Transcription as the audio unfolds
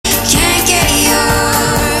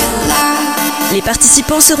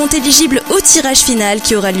participants seront éligibles au tirage final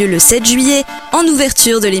qui aura lieu le 7 juillet en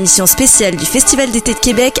ouverture de l'émission spéciale du Festival d'été de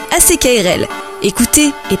Québec à CKRL. Écoutez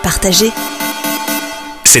et partagez.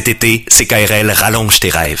 Cet été, CKRL rallonge tes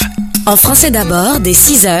rêves. En français d'abord, dès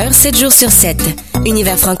 6h, 7 jours sur 7.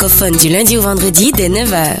 Univers francophone du lundi au vendredi dès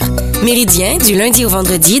 9h. Méridien du lundi au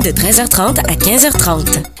vendredi de 13h30 à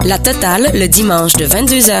 15h30. La totale le dimanche de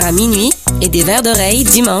 22h à minuit et des verres d'oreille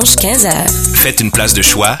dimanche 15h. Faites une place de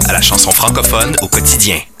choix à la chanson francophone au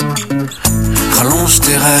quotidien. Rallonge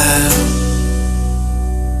tes rêves.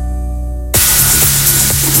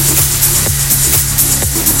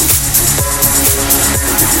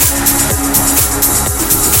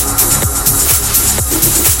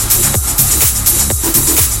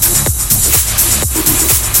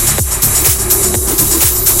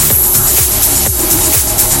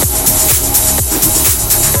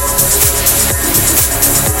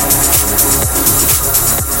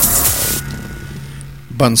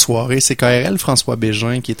 Bonne soirée, c'est KRL, François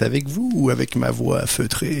Bégin qui est avec vous ou avec ma voix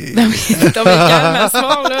feutrée? Non, mais t'es tombé calme à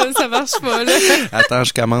soir, là, ça marche pas, là. Attends,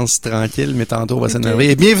 je commence tranquille, mais tantôt on va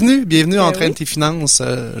s'énerver. Et bienvenue en train de tes finances,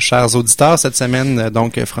 chers auditeurs. Cette semaine,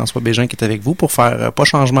 donc, François Bégin qui est avec vous pour faire pas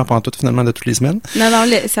changement pantoute finalement de toutes les semaines. Non,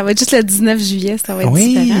 ça va être juste le 19 juillet, ça va être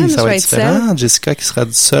différent. Oui, ça va être différent. Seule. Jessica qui sera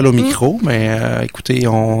seule au micro, mais écoutez,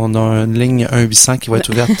 on a une ligne 1-800 qui va être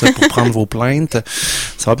ouverte pour prendre vos plaintes.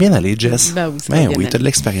 Ça va bien aller, Jess. Ben oui, ça va bien aller. T'as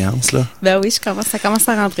de l'expérience, là. Ben oui, ça commence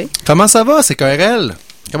à rentrer. Comment ça va, c'est KRL?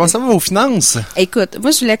 Comment ça va vos finances? Écoute,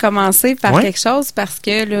 moi, je voulais commencer par quelque chose parce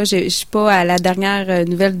que, là, je suis pas à la dernière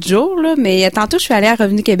nouvelle du jour, là, mais tantôt, je suis allée à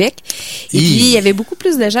Revenu Québec. Et puis, il y avait beaucoup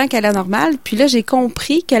plus de gens qu'à la normale. Puis là, j'ai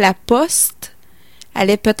compris que la Poste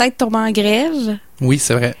allait peut-être tomber en grève. Oui,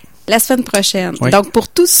 c'est vrai. La semaine prochaine. Oui. Donc, pour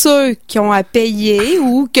tous ceux qui ont à payer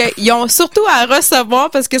ou qui ont surtout à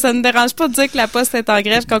recevoir, parce que ça ne dérange pas de dire que la Poste est en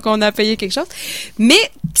grève quand on a à payer quelque chose, mais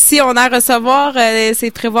si on a à recevoir,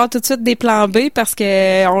 c'est prévoir tout de suite des plans B parce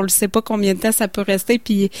que on ne sait pas combien de temps ça peut rester,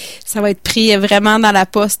 puis ça va être pris vraiment dans la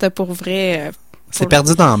Poste pour vrai. C'est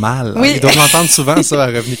perdu dans le mal. Oui. Ils doivent l'entendre souvent, ça, à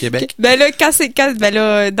Revenu Québec. Ben là,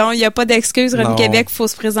 non, il n'y a pas d'excuse. Revenu Québec, il faut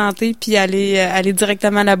se présenter puis aller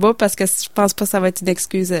directement là-bas parce que je pense pas que ça va être une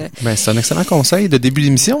excuse. Ben, c'est un excellent conseil de début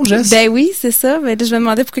d'émission, Jess. Ben oui, c'est ça. Ben là, je me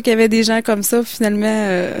demandais pourquoi il y avait des gens comme ça,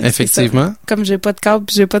 finalement. Effectivement. Comme j'ai pas de câble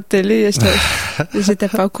puis j'ai pas de télé, j'étais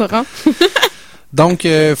pas au courant. Donc,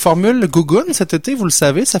 formule Gougoune cet été, vous le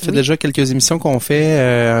savez, ça fait déjà quelques émissions qu'on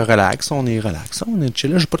fait relax, on est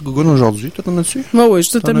chill. J'ai pas de Gougoune aujourd'hui, toi t'en as-tu? Moi, oui, je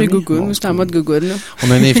suis tout à mes Gougounes, je suis en mode Gougoune, là.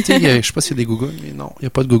 On a un invité, je sais pas s'il y a des Gougounes, mais non, il y a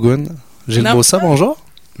pas de Gougoune. Gilles Bossa, bonjour.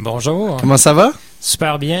 Bonjour. Comment ça va?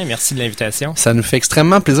 Super bien, merci de l'invitation. Ça nous fait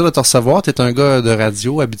extrêmement plaisir de te recevoir. T'es un gars de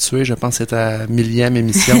radio habitué, je pense que c'est ta 1000e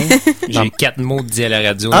émission. J'ai 4 mots dit à la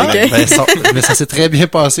radio. Ah, mais ça s'est très bien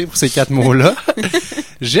passé pour ces 4 mots-là.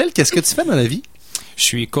 Gilles, qu'est-ce que tu fais dans la vie? Je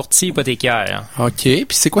suis courtier hypothécaire. OK. Puis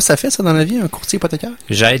c'est quoi ça fait, ça, dans la vie, un courtier hypothécaire?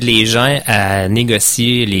 J'aide les gens à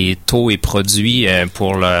négocier les taux et produits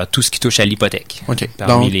pour tout ce qui touche à l'hypothèque. OK.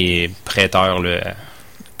 Parmi donc, les prêteurs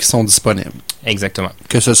qui sont disponibles. Exactement.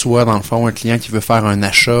 Que ce soit, dans le fond, un client qui veut faire un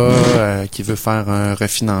achat, qui veut faire un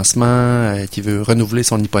refinancement, qui veut renouveler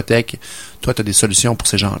son hypothèque. Toi, tu as des solutions pour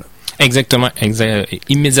ces gens-là. Exactement.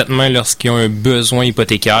 Immédiatement, lorsqu'ils ont un besoin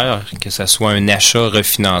hypothécaire, que ce soit un achat,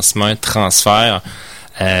 refinancement, transfert,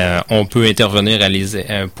 on peut intervenir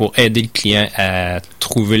pour aider le client à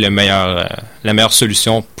trouver la meilleure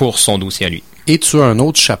solution pour son dossier à lui. Et tu as un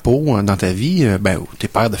autre chapeau dans ta vie, t'es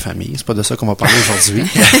père de famille, c'est pas de ça qu'on va parler aujourd'hui,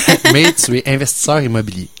 mais tu es investisseur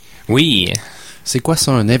immobilier. Oui. C'est quoi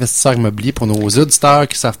ça, un investisseur immobilier pour nos auditeurs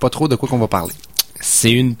qui savent pas trop de quoi qu'on va parler?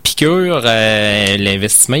 C'est une piqûre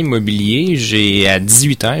l'investissement immobilier. À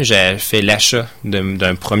 18 ans, j'ai fait l'achat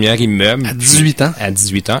d'un premier immeuble. À 18 ans? À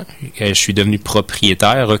 18 ans. Je suis devenu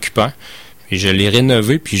propriétaire, occupant. Puis je l'ai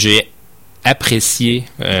rénové, puis j'ai apprécié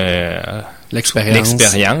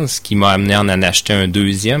l'expérience qui m'a amené à en acheter un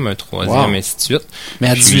deuxième, un troisième, ainsi de suite. Mais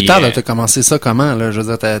à 18 ans, tu as commencé ça comment? Là? Je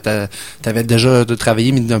veux dire, t'avais déjà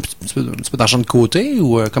travaillé, mis un petit peu d'argent de côté?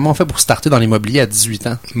 Ou comment on fait pour starter dans l'immobilier à 18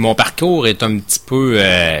 ans? Mon parcours est un petit peu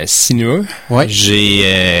sinueux. Ouais.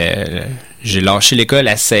 J'ai lâché l'école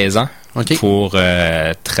à 16 ans. Okay. Pour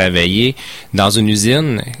travailler dans une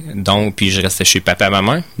usine. Donc, puis je restais chez papa et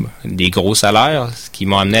maman, des gros salaires, ce qui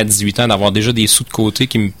m'a amené à 18 ans d'avoir déjà des sous de côté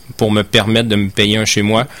pour me permettre de me payer un chez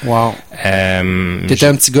moi. Wow. T'étais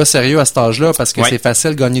un petit gars sérieux à cet âge-là parce que c'est facile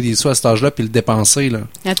de gagner des sous à cet âge-là puis le dépenser. Là.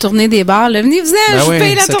 La tournée des bars, là, venez-vous-en, je vous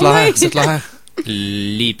paye la tournée. C'est clair.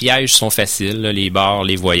 Les pièges sont faciles, là, les bars,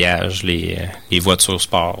 les voyages, les voitures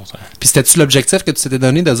sport. Puis c'était-tu l'objectif que tu t'étais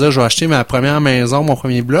donné de dire je vais acheter ma première maison, mon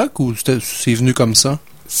premier bloc, ou c'est venu comme ça?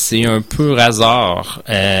 C'est un peu hasard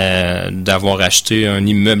d'avoir acheté un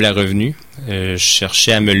immeuble à revenus. Je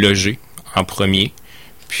cherchais à me loger en premier.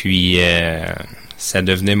 Puis, ça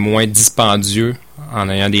devenait moins dispendieux en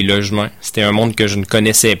ayant des logements. C'était un monde que je ne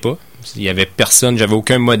connaissais pas. Il y avait personne, j'avais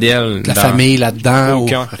aucun modèle. La famille là-dedans?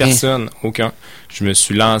 Aucun, personne, aucun. Je me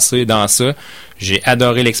suis lancé dans ça. J'ai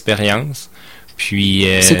adoré l'expérience. Puis...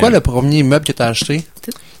 c'est quoi le premier immeuble que tu as acheté?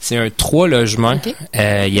 C'est un 3 logements. Okay.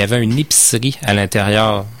 Il y avait une épicerie à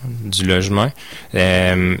l'intérieur du logement.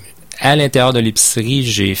 À l'intérieur de l'épicerie,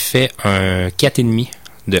 j'ai fait un 4,5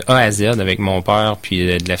 de A à Z avec mon père puis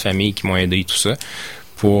de la famille qui m'ont aidé tout ça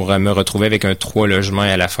pour me retrouver avec un 3 logements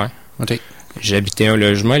à la fin. Okay. J'habitais un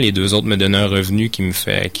logement, les 2 autres me donnaient un revenu qui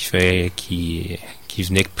venait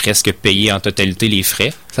presque payer en totalité les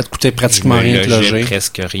frais. Ça te coûtait pratiquement rien de loger?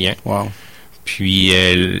 Presque rien. Wow. Puis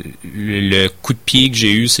le coup de pied que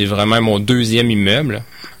j'ai eu, c'est vraiment mon 2e immeuble.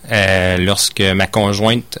 Lorsque ma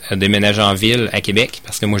conjointe a déménagé en ville à Québec,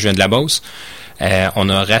 parce que moi je viens de la Beauce, on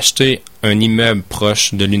a racheté un immeuble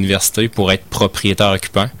proche de l'université pour être propriétaire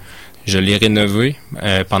occupant. Je l'ai rénové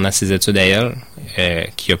pendant ses études à elle.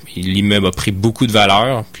 L'immeuble a pris beaucoup de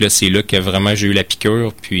valeur. Puis là, c'est là que vraiment j'ai eu la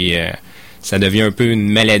piqûre. Puis ça devient un peu une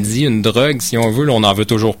maladie, une drogue, si on veut. Là, on en veut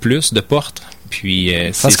toujours plus de portes. Puis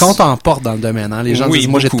ça se compte en portes dans le domaine. Hein? Les gens disent,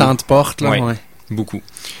 moi, j'ai tant de portes. Là. Oui, ouais. Beaucoup.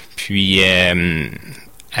 Puis,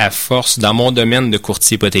 à force, dans mon domaine de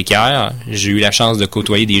courtier hypothécaire, j'ai eu la chance de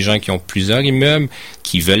côtoyer des gens qui ont plusieurs immeubles,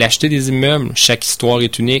 qui veulent acheter des immeubles. Chaque histoire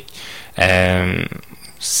est unique.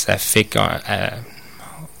 Ça fait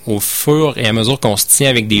qu'au fur et à mesure qu'on se tient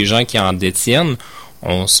avec des gens qui en détiennent,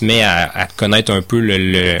 on se met à connaître un peu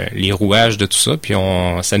les rouages de tout ça, puis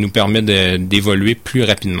ça nous permet d'évoluer plus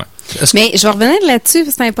rapidement. Mais je vais revenir là-dessus,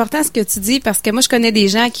 c'est important ce que tu dis, parce que moi, je connais des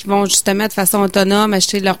gens qui vont justement de façon autonome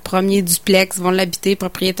acheter leur premier duplex, vont l'habiter,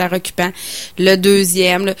 propriétaire occupant, le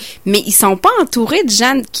 2e, là. Mais ils sont pas entourés de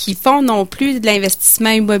gens qui font non plus de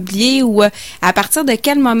l'investissement immobilier ou à partir de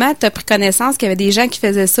quel moment tu as pris connaissance qu'il y avait des gens qui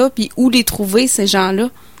faisaient ça, puis où les trouver, ces gens-là?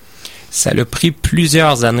 Ça l'a pris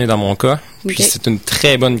plusieurs années dans mon cas. Puis okay. C'est une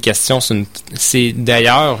très bonne question.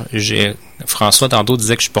 D'ailleurs, François tantôt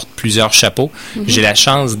disait que je porte plusieurs chapeaux. Mm-hmm. J'ai la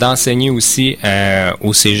chance d'enseigner aussi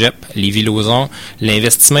au Cégep, Lévis-Lauzon,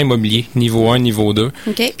 l'investissement immobilier, niveau 1, niveau 2.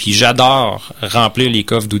 Okay. Puis j'adore remplir les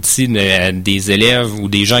coffres d'outils des élèves ou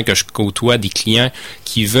des gens que je côtoie, des clients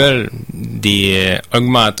qui veulent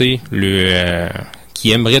augmenter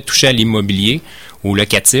qui aimeraient toucher à l'immobilier ou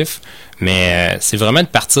locatif. Mais c'est vraiment de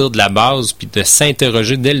partir de la base puis de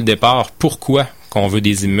s'interroger dès le départ pourquoi qu'on veut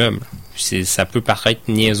des immeubles. Ça peut paraître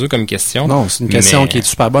niaiseux comme question. Non, c'est une question qui est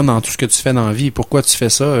super bonne dans tout ce que tu fais dans la vie. Pourquoi tu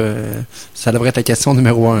fais ça? Ça devrait être la question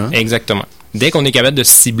numéro 1. Hein? Exactement. Dès qu'on est capable de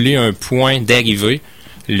cibler un point d'arrivée,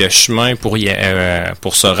 le chemin pour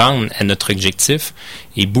se rendre à notre objectif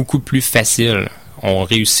est beaucoup plus facile. On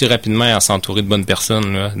réussit rapidement à s'entourer de bonnes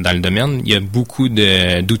personnes là, dans le domaine. Il y a beaucoup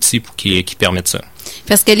d'outils qui permettent ça.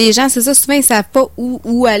 Parce que les gens, c'est ça, souvent, ils ne savent pas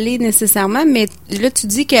où aller nécessairement, mais là, tu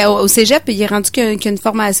dis qu'au Cégep, il est rendu qu'il y a une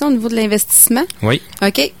formation au niveau de l'investissement. Oui.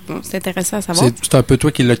 OK. Bon, c'est intéressant à savoir. C'est un peu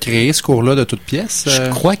toi qui l'as créé, ce cours-là, de toute pièce? Je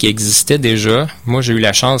crois qu'il existait déjà. Moi, j'ai eu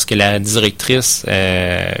la chance que la directrice,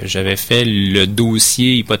 j'avais fait le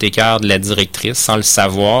dossier hypothécaire de la directrice sans le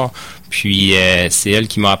savoir. Puis, c'est elle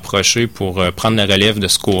qui m'a approché pour prendre la relève de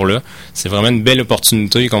ce cours-là. C'est vraiment une belle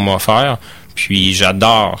opportunité qu'on m'a offert. Puis,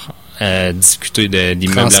 j'adore discuter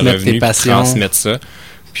d'immeubles à revenus, transmettre ça.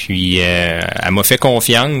 Puis, elle m'a fait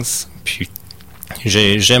confiance. Puis,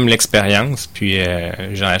 j'aime l'expérience. Puis,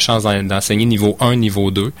 j'ai la chance d'enseigner niveau 1, niveau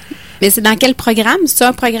 2. Mais c'est dans quel programme? C'est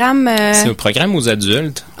un programme... C'est un programme aux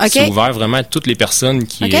adultes. Okay. C'est ouvert vraiment à toutes les personnes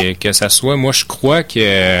que ça soit. Moi, je crois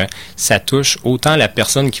que ça touche autant la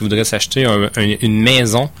personne qui voudrait s'acheter une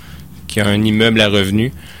maison qu'un immeuble à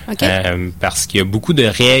revenus. Okay. Parce qu'il y a beaucoup de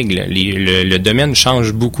règles. Le domaine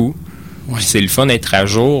change beaucoup. Oui. C'est le fun d'être à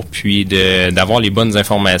jour puis d'avoir les bonnes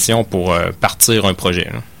informations pour partir un projet.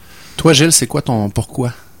 Là. Toi, Gilles, c'est quoi ton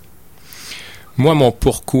pourquoi? Moi, mon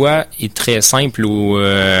pourquoi est très simple.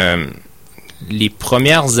 Les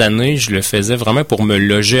premières années, je le faisais vraiment pour me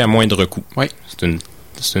loger à moindre coût. Oui.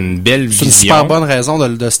 C'est une belle vision. C'est une super bonne raison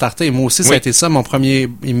de starter. Moi aussi, ça a été ça. Mon premier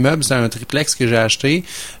immeuble, c'était un triplex que j'ai acheté.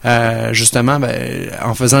 Justement,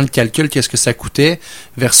 en faisant le calcul, qu'est-ce que ça coûtait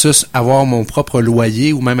versus avoir mon propre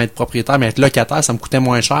loyer ou même être propriétaire, mais être locataire, ça me coûtait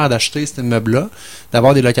moins cher d'acheter cet immeuble-là,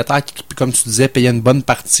 d'avoir des locataires qui, comme tu disais, payaient une bonne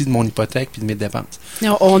partie de mon hypothèque puis de mes dépenses.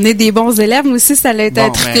 On est des bons élèves. Moi aussi, ça a été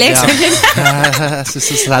un triplex.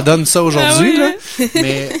 Ça donne ça aujourd'hui. Ah oui,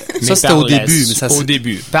 mais ça, c'était au début. Au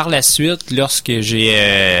début. Par la suite, lorsque j'ai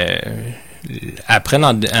après,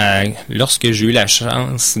 lorsque j'ai eu la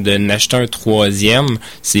chance de n'acheter un troisième,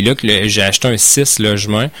 c'est là que j'ai acheté un 6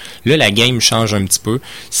 logements. Là, la game change un petit peu.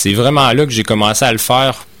 C'est vraiment là que j'ai commencé à le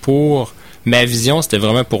faire pour... Ma vision, c'était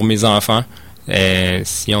vraiment pour mes enfants.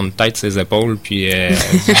 Si on a une tête ses épaules, puis...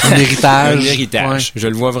 un héritage. Un héritage. Ouais. Je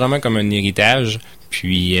le vois vraiment comme un héritage.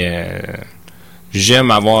 Puis...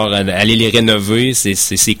 j'aime aller les rénover,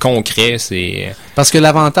 c'est concret, c'est... Parce que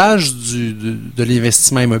l'avantage de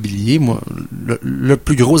l'investissement immobilier, moi, le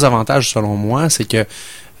plus gros avantage selon moi, c'est que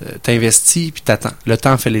tu investis puis t'attends. Le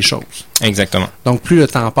temps fait les choses. Exactement. Donc, plus le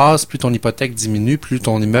temps passe, plus ton hypothèque diminue, plus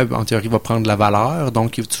ton immeuble, en théorie, va prendre de la valeur.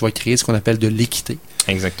 Donc, tu vas créer ce qu'on appelle de l'équité.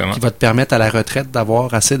 Exactement. Qui va te permettre à la retraite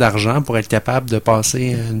d'avoir assez d'argent pour être capable de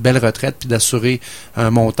passer une belle retraite puis d'assurer un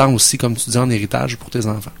montant aussi, comme tu dis, en héritage pour tes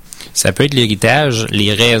enfants. Ça peut être l'héritage.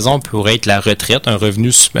 Les raisons pourraient être la retraite, un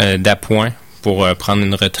revenu d'appoint pour prendre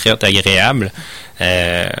une retraite agréable.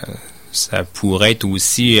 Ça pourrait être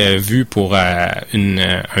aussi vu pour une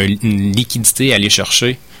liquidité à aller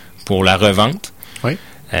chercher pour la revente. Oui.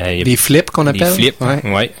 Des flips qu'on appelle. Des flips,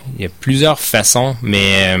 oui. Il y a plusieurs façons,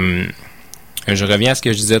 mais je reviens à ce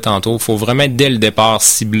que je disais tantôt. Il faut vraiment, dès le départ,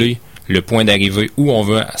 cibler le point d'arrivée où on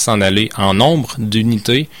veut s'en aller en nombre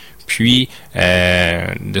d'unités, puis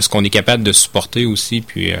de ce qu'on est capable de supporter aussi.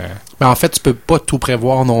 Puis, Mais en fait, tu peux pas tout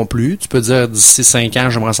prévoir non plus. Tu peux dire, d'ici 5 ans,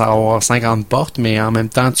 j'aimerais savoir 50 portes, mais en même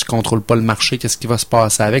temps, tu contrôles pas le marché, qu'est-ce qui va se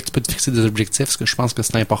passer avec. Tu peux te fixer des objectifs, ce que je pense que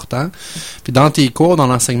c'est important. Puis dans tes cours, dans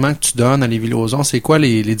l'enseignement que tu donnes à Lévis-Lauzon, c'est quoi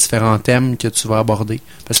les différents thèmes que tu vas aborder?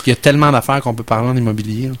 Parce qu'il y a tellement d'affaires qu'on peut parler en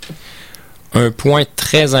immobilier. Là. Un point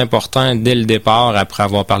très important dès le départ, après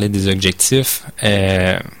avoir parlé des objectifs,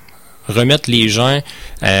 remettre les gens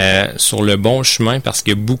sur le bon chemin, parce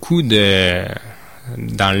que beaucoup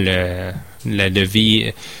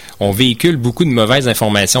on véhicule beaucoup de mauvaises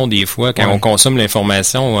informations des fois quand on consomme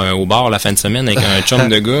l'information au bar la fin de semaine avec un chum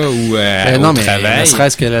de gars ou au travail. Ne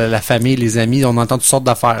serait-ce que la famille, les amis, on entend toutes sortes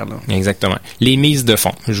d'affaires. Là. Exactement. Les mises de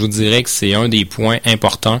fonds, je vous dirais que c'est un des points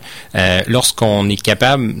importants. Lorsqu'on est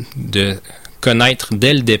capable de connaître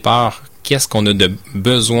dès le départ qu'est-ce qu'on a de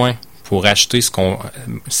besoin pour acheter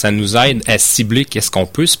ça nous aide à cibler qu'est-ce qu'on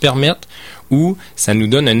peut se permettre, ou ça nous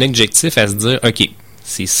donne un objectif à se dire, OK,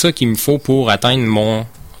 c'est ça qu'il me faut pour atteindre mon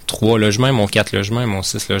 3 logements, mon 4 logements, mon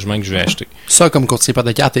 6 logements que je vais acheter. Ça, comme courtier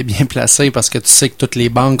hypothécaire, t'es bien placé parce que tu sais que toutes les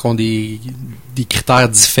banques ont des critères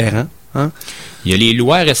différents. Hein? Il y a les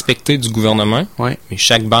lois respectées du gouvernement, mais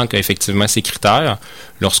chaque banque a effectivement ses critères.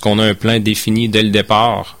 Lorsqu'on a un plan défini dès le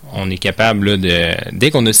départ, on est capable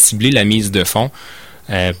dès qu'on a ciblé la mise de fonds,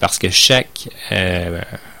 parce que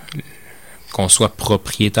qu'on soit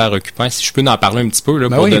propriétaire occupant, si je peux en parler un petit peu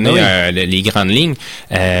pour donner les grandes lignes,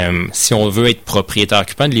 si on veut être propriétaire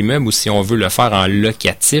occupant de l'immeuble ou si on veut le faire en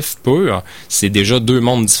locatif pur, c'est déjà 2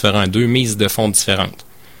 mondes différents, 2 mises de fonds différentes.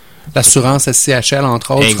 L'assurance SCHL,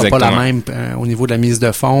 entre autres, ne sera pas la même au niveau de la mise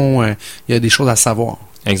de fonds. Il y a des choses à savoir.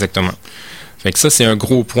 Exactement. Fait que ça, c'est un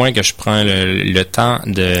gros point que je prends le temps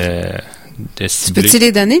de cibler. Peux-tu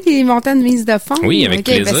les donner, les montants de mise de fonds? Oui, avec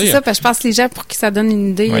plaisir. Ben c'est ça, parce que je pense que les gens, pour que ça donne une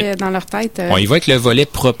idée dans leur tête. On y va avec le volet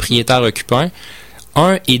propriétaire-occupant.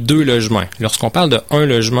 1 et 2 logements. Lorsqu'on parle de 1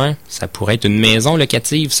 logement, ça pourrait être une maison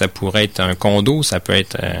locative, ça pourrait être un condo, ça peut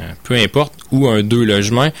être peu importe, ou un 2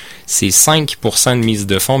 logements, c'est 5% de mise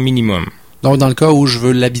de fonds minimum. Donc, dans le cas où je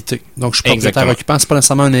veux l'habiter. Donc, je suis propriétaire occupant, c'est pas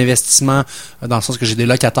nécessairement un investissement dans le sens que j'ai des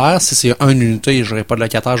locataires. Si c'est une unité et je n'aurai pas de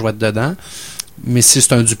locataire, je vais être dedans. Mais si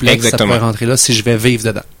c'est un duplex, ça pourrait rentrer là si je vais vivre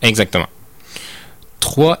dedans. Exactement.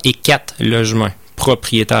 3 et 4 logements.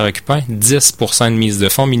 Propriétaire occupant, 10% de mise de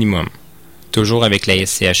fonds minimum. Toujours avec la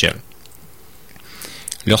SCHL.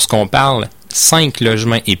 Lorsqu'on parle 5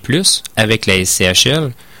 logements et plus avec la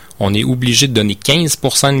SCHL, on est obligé de donner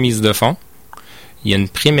 15% de mise de fonds. Il y a une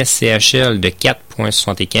prime SCHL de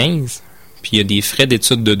 4,75, puis il y a des frais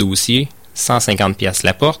d'étude de dossier, 150$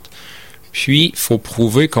 la porte, puis il faut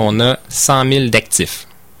prouver qu'on a 100 000 d'actifs.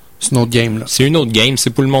 C'est une autre game, là. C'est une autre game, c'est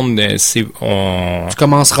pour le monde... Tu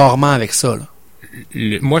commences rarement avec ça, là.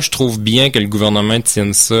 Moi, je trouve bien que le gouvernement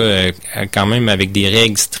tienne ça quand même avec des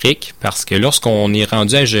règles strictes, parce que lorsqu'on est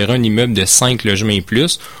rendu à gérer un immeuble de 5 logements et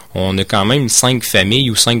plus, on a quand même 5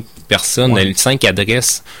 familles ou 5 personnes, 5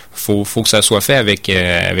 adresses. Faut que ça soit fait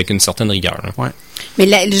avec une certaine rigueur. Là. Ouais.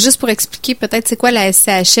 Mais juste pour expliquer, peut-être, c'est quoi la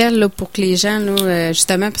SCHL là, pour que les gens, là,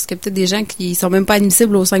 justement, parce qu'il y a peut-être des gens qui sont même pas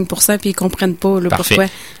admissibles aux 5% puis ils comprennent pas là, pourquoi.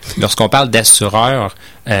 Lorsqu'on parle d'assureur,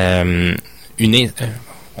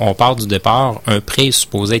 on part du départ, un prêt est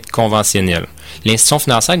supposé être conventionnel. L'institution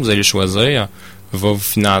financière que vous allez choisir va vous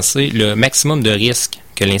financer le maximum de risque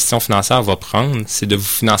que l'institution financière va prendre, c'est de vous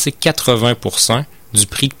financer 80% du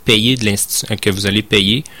prix payé que vous allez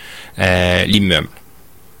payer l'immeuble.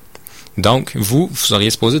 Donc, vous seriez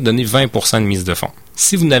supposé donner 20% de mise de fonds.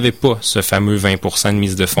 Si vous n'avez pas ce fameux 20% de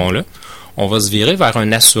mise de fonds-là, on va se virer vers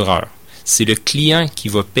un assureur. C'est le client qui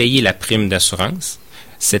va payer la prime d'assurance.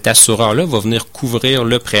 Cet assureur-là va venir couvrir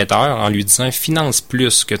le prêteur en lui disant « Finance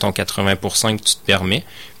plus que ton 80% que tu te permets,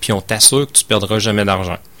 puis on t'assure que tu ne perdras jamais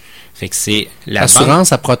d'argent. » Fait que c'est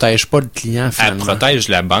l'assurance, elle ne protège pas le client, finalement. Elle protège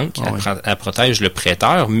la banque, elle protège le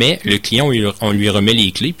prêteur, mais le client, on lui remet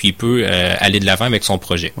les clés, puis il peut aller de l'avant avec son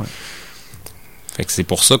projet. Ouais. Fait que c'est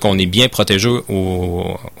pour ça qu'on est bien protégé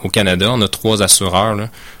au Canada. On a 3 assureurs, là.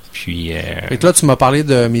 Puis, fait que là, tu m'as parlé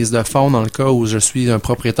de mise de fonds dans le cas où je suis un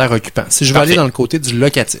propriétaire occupant. Si je veux aller dans le côté du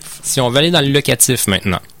locatif. Si on veut aller dans le locatif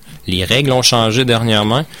maintenant, les règles ont changé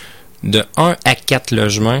dernièrement. De 1 à 4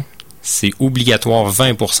 logements, c'est obligatoire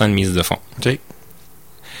 20% de mise de fonds. OK.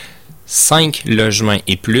 5 logements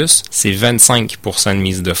et plus, c'est 25% de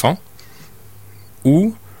mise de fonds.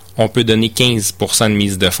 Ou on peut donner 15% de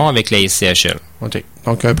mise de fonds avec la SCHL. OK.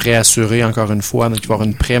 Donc, un prêt assuré, encore une fois. Donc, il va y avoir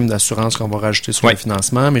une prime d'assurance qu'on va rajouter sur le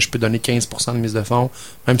financement, mais je peux donner 15% de mise de fonds,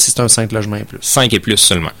 même si c'est un 5 logements et plus. 5 et plus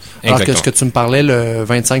seulement. Alors que ce que tu me parlais, le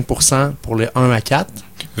 25% pour les 1 à 4.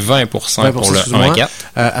 20% pour le 1 à 4.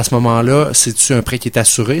 À ce moment-là, c'est-tu un prêt qui est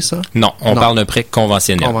assuré, ça? Non, on parle d'un prêt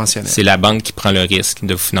conventionnel. C'est la banque qui prend le risque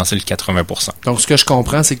de vous financer le 80%. Donc, ce que je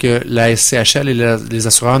comprends, c'est que la SCHL et les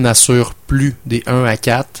assureurs n'assurent plus des 1 à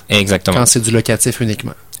 4. Exactement. Quand c'est du locatif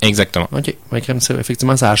uniquement. Exactement. OK.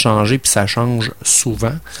 Effectivement, ça a changé, puis ça change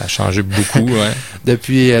souvent. Ça a changé beaucoup, ouais.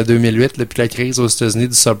 Depuis 2008, depuis la crise aux États-Unis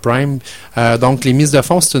du subprime. Donc, les mises de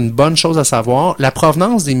fonds, c'est une bonne chose à savoir. La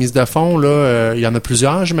provenance des mises de fonds, là, il y en a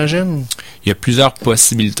plusieurs, j'imagine? Il y a plusieurs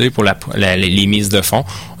possibilités pour les mises de fonds.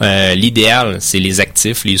 L'idéal, c'est les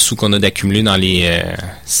actifs, les sous qu'on a d'accumuler dans les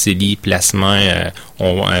CELI, placements,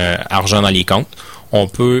 argent dans les comptes. On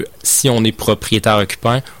peut, si on est propriétaire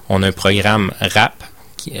occupant, on a un programme RAP,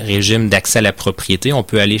 régime d'accès à la propriété, on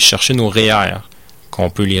peut aller chercher nos REER,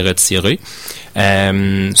 qu'on peut les retirer.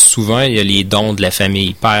 Souvent, il y a les dons de la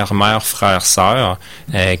famille, père, mère, frère, sœur,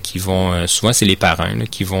 qui vont, souvent c'est les parents, là,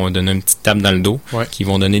 qui vont donner une petite tape dans le dos, qui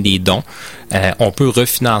vont donner des dons. On peut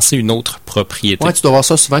refinancer une autre propriété. Oui, tu dois voir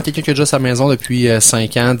ça souvent, quelqu'un qui a déjà sa maison depuis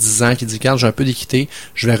 5 ans, 10 ans, qui dit, regarde, j'ai un peu d'équité,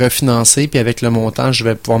 je vais refinancer, puis avec le montant, je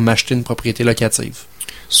vais pouvoir m'acheter une propriété locative.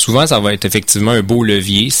 Souvent, ça va être effectivement un beau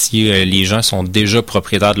levier si les gens sont déjà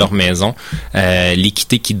propriétaires de leur maison.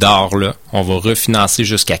 L'équité qui dort là, on va refinancer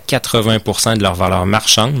jusqu'à 80% de leur valeur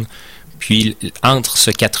marchande. Puis, entre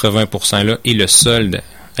ce 80%-là et le solde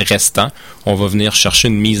restant, on va venir chercher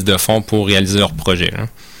une mise de fonds pour réaliser leur projet.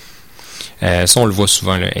 Ça, on le voit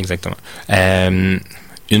souvent, là, exactement.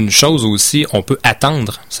 Une chose aussi, on peut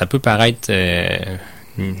attendre. Ça peut paraître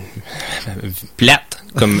plate.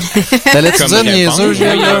 T'allais-tu dire niaiseux,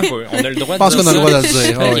 Gilles, là? On a le droit de dire ça. Je pense qu'on a le droit de le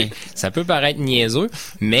dire. Okay. Ça peut paraître niaiseux,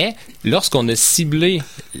 mais lorsqu'on a ciblé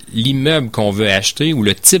l'immeuble qu'on veut acheter ou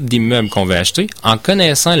le type d'immeuble qu'on veut acheter, en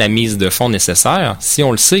connaissant la mise de fonds nécessaire, si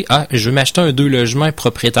on le sait, je veux m'acheter un 2 logements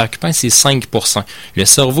propriétaire occupant, c'est 5%. Le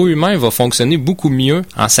cerveau humain va fonctionner beaucoup mieux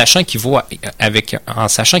en sachant qu'il doit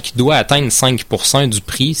atteindre 5% du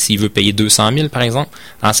prix s'il veut payer 200 000, par exemple,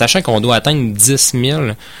 en sachant qu'on doit atteindre 10 000.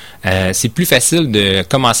 C'est plus facile de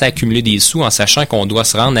commencer à accumuler des sous en sachant qu'on doit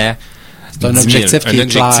se rendre à c'est un objectif qui est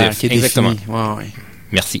clair, qui est exactement. Défini. Ouais.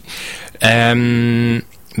 Merci.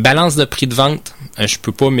 Balance de prix de vente, je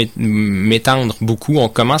peux pas m'étendre beaucoup. On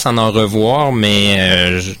commence à en revoir,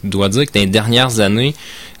 mais je dois dire que dans les dernières années,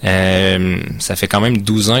 ça fait quand même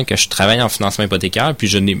 12 ans que je travaille en financement hypothécaire, puis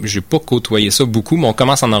je n'ai pas côtoyé ça beaucoup, mais on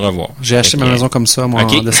commence à en revoir. J'ai acheté ma maison comme ça, moi,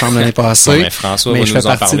 en décembre l'année passée. François mais va je nous fais en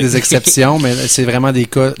partie parler. des exceptions, mais c'est vraiment des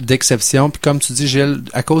cas d'exception. Puis comme tu dis, Gilles,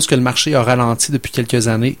 à cause que le marché a ralenti depuis quelques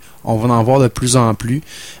années, on va en voir de plus en plus,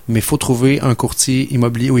 mais il faut trouver un courtier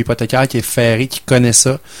immobilier ou hypothécaire qui est ferré, qui connaît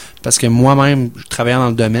ça. Parce que moi-même, travaillant dans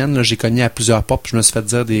le domaine, là, j'ai cogné à plusieurs portes, puis je me suis fait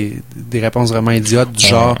dire des réponses vraiment idiotes du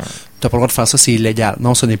genre t'as pas le droit de faire ça, c'est illégal.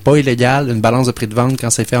 Non, ce n'est pas illégal. Une balance de prix de vente, quand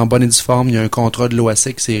c'est fait en bonne et due forme, il y a un contrat de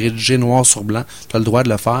l'OAC qui s'est rédigé noir sur blanc. Tu as le droit de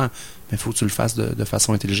le faire, mais il faut que tu le fasses de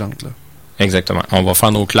façon intelligente. Là. Exactement. On va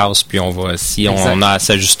faire nos classes, puis on va, si on a à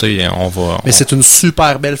s'ajuster, on va... Mais c'est une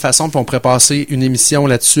super belle façon, puis on pourrait passer une émission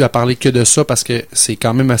là-dessus à parler que de ça, parce que c'est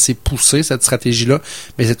quand même assez poussé, cette stratégie-là,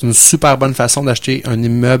 mais c'est une super bonne façon d'acheter un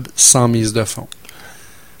immeuble sans mise de fonds.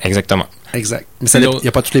 Exactement. Exact. Mais il n'y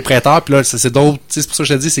a pas tous les prêteurs, puis là, c'est d'autres, c'est pour ça que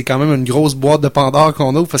je te dis, c'est quand même une grosse boîte de Pandore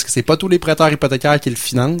qu'on ouvre, parce que c'est pas tous les prêteurs hypothécaires qui le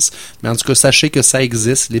financent, mais en tout cas, sachez que ça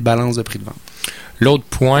existe, les balances de prix de vente. L'autre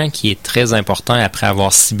point qui est très important après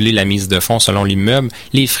avoir ciblé la mise de fonds selon l'immeuble,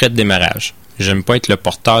 les frais de démarrage. j'aime pas être le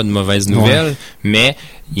porteur de mauvaises nouvelles, mais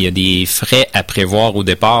il y a des frais à prévoir au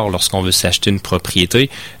départ lorsqu'on veut s'acheter une propriété.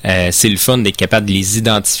 C'est le fun d'être capable de les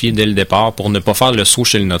identifier dès le départ pour ne pas faire le saut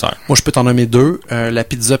chez le notaire. Moi, je peux t'en nommer 2, la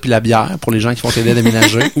pizza puis la bière pour les gens qui vont t'aider à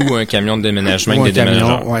déménager. Ou un camion de déménagement Ou avec des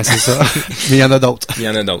déménageurs. Ouais, c'est ça. Mais il y en a d'autres. Il y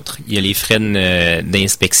en a d'autres. Il y a les frais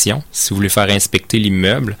d'inspection, si vous voulez faire inspecter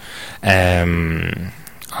l'immeuble.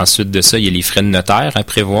 Ensuite de ça, il y a les frais de notaire à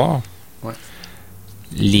prévoir. Ouais.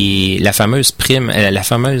 La fameuse prime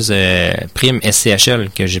SCHL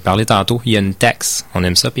que j'ai parlé tantôt, il y a une taxe. On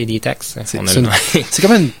aime ça payer des taxes. C'est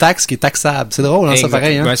comme une taxe qui est taxable. C'est drôle, hein, ça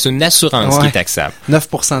pareil. Hein? Ben, c'est une assurance qui est taxable.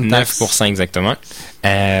 9% de taxe. 9% exactement.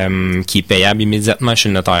 Qui est payable immédiatement chez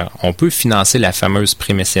le notaire. On peut financer la fameuse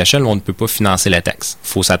prime SCHL, on ne peut pas financer la taxe. Il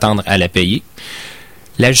faut s'attendre à la payer.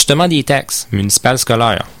 L'ajustement des taxes municipales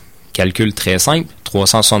scolaires. Calcul très simple,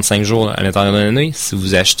 365 jours à l'intérieur de l'année. Si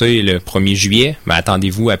vous achetez le 1er juillet,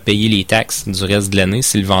 attendez-vous à payer les taxes du reste de l'année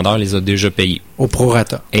si le vendeur les a déjà payées. Au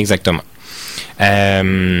prorata. Exactement.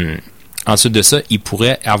 Ensuite de ça, il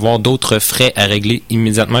pourrait avoir d'autres frais à régler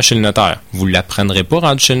immédiatement chez le notaire. Vous ne l'apprendrez pas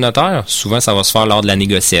rendu chez le notaire. Souvent, ça va se faire lors de la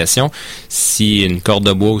négociation. Si une corde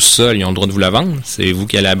de bois au sol, ils ont le droit de vous la vendre. C'est vous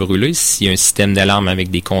qui allez la brûler. S'il y a un système d'alarme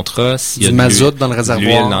avec des contrats, s'il y a du mazout dans le réservoir.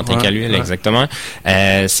 L'huile dans le tank à l'huile, exactement.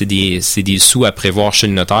 C'est des sous à prévoir chez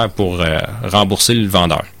le notaire pour rembourser le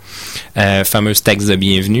vendeur. Fameuse taxe de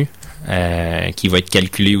bienvenue. Qui va être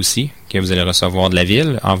calculée aussi, que vous allez recevoir de la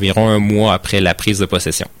ville, environ 1 mois après la prise de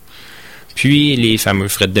possession. Puis les fameux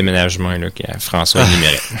frais de déménagement là, que François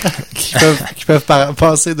énumérait. qui peuvent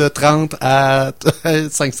passer de 30 à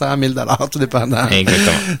 500 000 $, tout dépendant.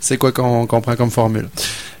 Exactement. C'est quoi qu'on prend comme formule.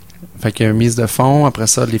 Fait qu'il y a une mise de fonds, après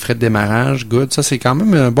ça, les frais de démarrage, good. Ça, c'est quand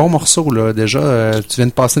même un bon morceau, là. Déjà, tu viens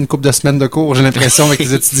de passer une couple de semaines de cours, j'ai l'impression, avec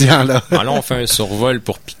les étudiants, là. Là, on fait un survol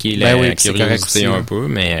pour piquer la curiosité un peu,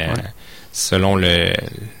 mais selon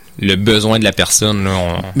le besoin de la personne,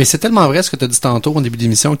 là, Mais c'est tellement vrai ce que tu as dit tantôt au début de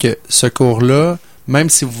l'émission que ce cours-là, même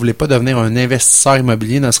si vous voulez pas devenir un investisseur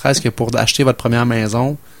immobilier, ne serait-ce que pour acheter votre première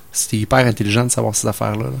maison, c'est hyper intelligent de savoir ces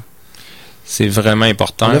affaires-là. Là. C'est vraiment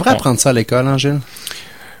important. On devrait apprendre ça à l'école, hein, Gilles?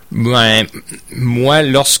 Ben, moi,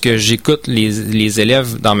 lorsque j'écoute les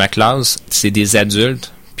élèves dans ma classe, c'est des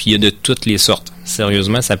adultes, puis il y a de toutes les sortes.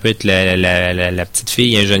 Sérieusement, ça peut être la petite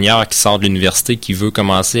fille ingénieure qui sort de l'université qui veut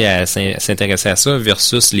commencer à s'intéresser à ça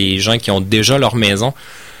versus les gens qui ont déjà leur maison.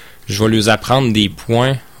 Je vais leur apprendre des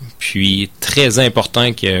points, puis très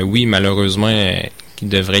importants que, oui, malheureusement, qui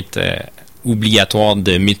devraient être obligatoires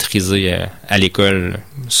de maîtriser à l'école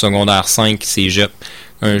secondaire 5, cégep.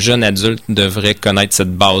 Un jeune adulte devrait connaître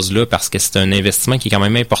cette base-là parce que c'est un investissement qui est quand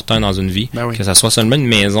même important dans une vie. Ben oui. Que ce soit seulement une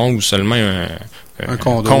maison ou seulement un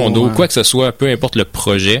condo, quoi que ce soit, peu importe le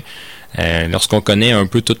projet. Lorsqu'on connaît un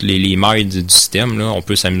peu toutes les mailles du système, là, on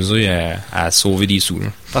peut s'amuser à sauver des sous. Là.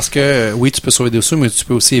 Parce que, oui, tu peux sauver des sous, mais tu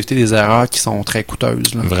peux aussi éviter des erreurs qui sont très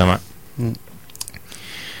coûteuses. Là. Vraiment.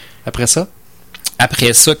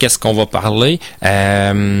 Après ça, qu'est-ce qu'on va parler?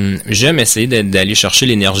 J'aime essayer d'aller chercher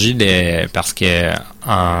l'énergie parce que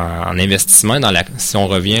en investissement, si on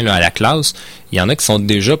revient là, à la classe, il y en a qui sont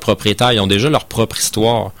déjà propriétaires, ils ont déjà leur propre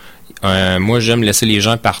histoire. Moi, j'aime laisser les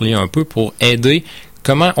gens parler un peu pour aider.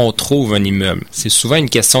 Comment on trouve un immeuble? C'est souvent une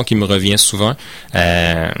question qui me revient souvent.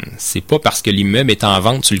 C'est pas parce que l'immeuble est en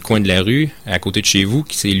vente sur le coin de la rue, à côté de chez vous,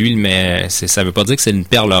 que c'est lui ça veut pas dire que c'est une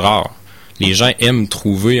perle rare. Les gens aiment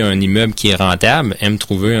trouver un immeuble qui est rentable, aiment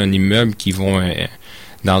trouver un immeuble qui vont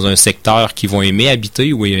dans un secteur qu'ils vont aimer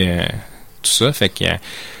habiter ou tout ça. Fait que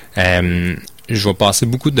je vais passer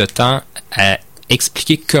beaucoup de temps à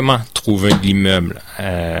expliquer comment trouver de l'immeuble.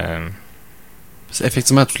 c'est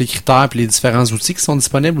effectivement tous les critères et les différents outils qui sont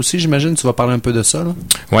disponibles aussi, j'imagine. Tu vas parler un peu de ça, là?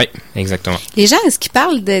 Oui, exactement. Les gens, est-ce qu'ils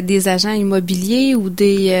parlent des agents immobiliers ou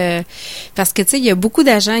des... parce que, tu sais, il y a beaucoup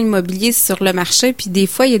d'agents immobiliers sur le marché, puis des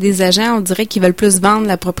fois, il y a des agents, on dirait, qui veulent plus vendre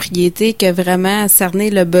la propriété que vraiment cerner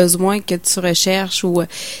le besoin que tu recherches. Ou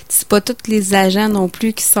c'est pas tous les agents non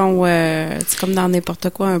plus qui sont... c'est comme dans n'importe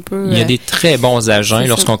quoi un peu. Il y a des très bons agents.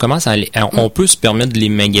 Lorsqu'on commence on peut se permettre de les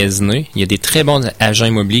magasiner. Il y a des très bons agents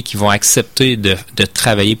immobiliers qui vont accepter de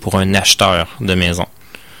travailler pour un acheteur de maison.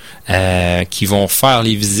 Qui vont faire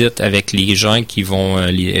les visites avec les gens, qui vont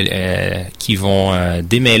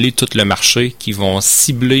démêler tout le marché, qui vont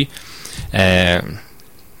cibler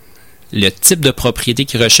le type de propriété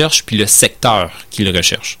qu'ils recherchent puis le secteur qu'ils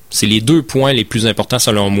recherchent. C'est les 2 points les plus importants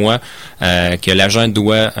selon moi que l'agent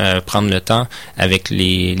doit prendre le temps avec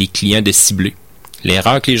les clients de cibler.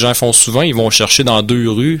 L'erreur que les gens font souvent, ils vont chercher dans 2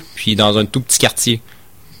 rues puis dans un tout petit quartier.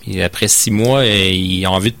 Puis après 6 mois, il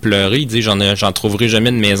a envie de pleurer. Il dit, j'en trouverai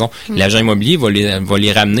jamais de maison. L'agent immobilier va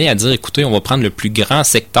les ramener à dire, écoutez, on va prendre le plus grand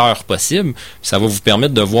secteur possible. Ça va vous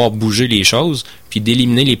permettre de voir bouger les choses, puis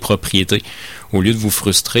d'éliminer les propriétés, au lieu de vous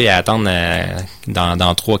frustrer à attendre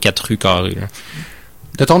dans 3-4 rues carrées. Là.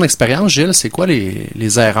 De ton expérience, Gilles, c'est quoi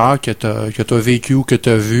les erreurs que tu as vécues ou que tu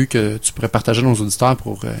as vues que tu pourrais partager à nos auditeurs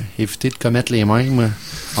pour éviter de commettre les mêmes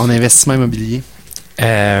en investissement immobilier?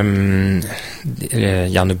 Il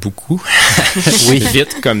y en a beaucoup. Oui,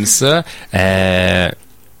 vite comme ça.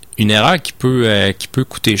 Une erreur qui peut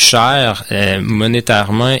coûter cher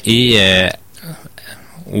monétairement et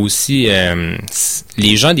aussi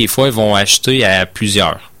les gens des fois ils vont acheter à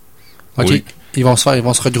plusieurs. OK. Oui. Ils vont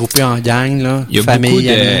se regrouper en gang, là. Il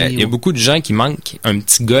y a beaucoup de gens qui manquent un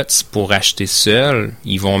petit guts pour acheter seul.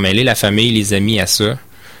 Ils vont mêler la famille, les amis à ça.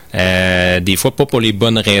 Des fois pas pour les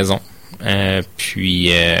bonnes raisons.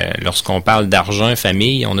 Puis lorsqu'on parle d'argent,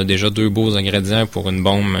 famille, on a déjà 2 beaux ingrédients pour une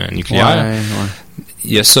bombe nucléaire. Ouais.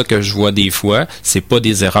 Il y a ça que je vois des fois. C'est pas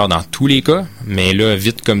des erreurs dans tous les cas, mais là,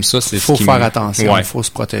 vite comme ça, c'est ce qui... Faut faire attention, il faut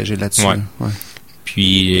se protéger là-dessus. Ouais. Ouais.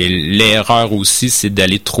 Puis l'erreur aussi, c'est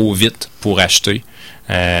d'aller trop vite pour acheter,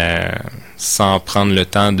 sans prendre le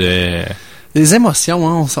temps de... Les émotions,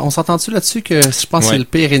 hein? On s'entend-tu là-dessus que je pense que c'est le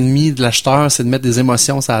pire ennemi de l'acheteur, c'est de mettre des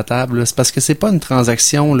émotions sur la table. Là. C'est parce que c'est pas une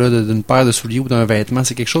transaction là, d'une paire de souliers ou d'un vêtement,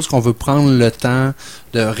 c'est quelque chose qu'on veut prendre le temps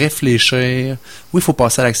de réfléchir. Oui, il faut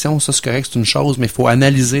passer à l'action, ça c'est correct, c'est une chose, mais il faut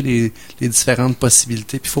analyser les différentes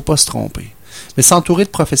possibilités, puis il faut pas se tromper. Mais s'entourer de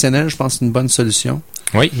professionnels, je pense que c'est une bonne solution.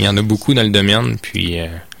 Oui, il y en a beaucoup dans le domaine, puis...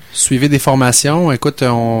 Suivez des formations. Écoute,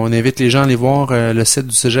 on invite les gens à aller voir le site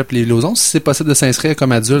du Cégep Les Lauzons. Si c'est possible de s'inscrire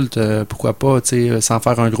comme adulte, pourquoi pas, tu sais, sans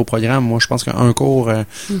faire un gros programme. Moi, je pense qu'un cours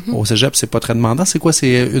au Cégep, c'est pas très demandant. C'est quoi?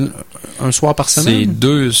 C'est un soir par semaine?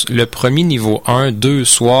 C'est le premier niveau 1, 2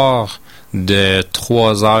 soirs de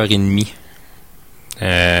 3h30.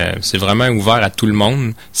 C'est vraiment ouvert à tout le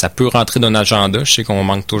monde. Ça peut rentrer dans un agenda. Je sais qu'on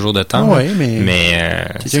manque toujours de temps. Oui, mais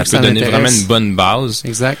ça peut donner vraiment une bonne base.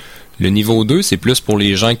 Exact. Le niveau 2, c'est plus pour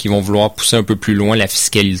les gens qui vont vouloir pousser un peu plus loin la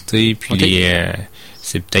fiscalité. Puis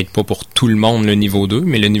c'est peut-être pas pour tout le monde le niveau 2,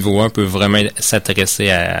 mais le niveau 1 peut vraiment s'intéresser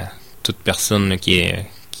à toute personne là, qui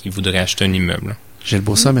voudrait acheter un immeuble. Gilles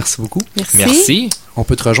Bossa, merci beaucoup. Merci. On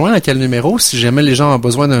peut te rejoindre à quel numéro si jamais les gens ont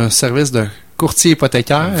besoin d'un service de courtier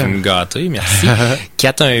hypothécaire? Vous me gâtez, merci.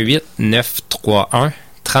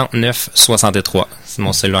 418-931-3963. C'est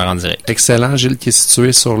mon cellulaire en direct. Excellent. Gilles qui est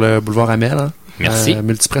situé sur le boulevard Amel. Hein? Merci.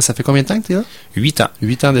 Multipresse, ça fait combien de temps que tu es là? 8 ans.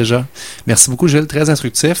 8 ans déjà. Merci beaucoup, Gilles. Très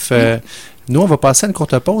instructif. Nous, on va passer à une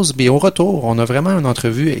courte pause. Mais au retour, on a vraiment une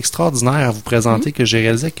entrevue extraordinaire à vous présenter que j'ai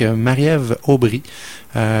réalisée avec Marie-Ève Aubry.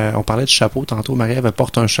 On parlait de chapeau tantôt. Marie-Ève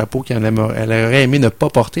porte un chapeau qu'elle aurait aimé ne pas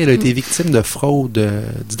porter. Elle a été victime de fraude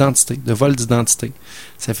d'identité, de vol d'identité.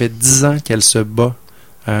 Ça fait 10 ans qu'elle se bat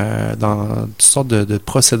dans toutes sortes de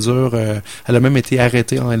procédures. Elle a même été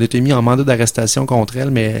arrêtée. Elle a été mise en mandat d'arrestation contre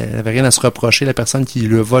elle, mais elle n'avait rien à se reprocher. La personne qui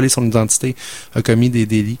lui a volé son identité a commis des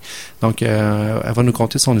délits. Donc, elle va nous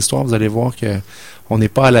conter son histoire. Vous allez voir qu'on n'est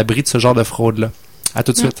pas à l'abri de ce genre de fraude-là. À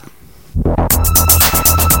tout de suite.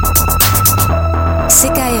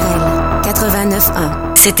 CKRL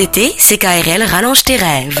 89.1. Cet été, CKRL rallonge tes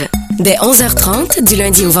rêves. Dès 11h30, du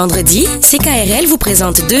lundi au vendredi, CKRL vous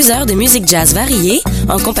présente 2 heures de musique jazz variée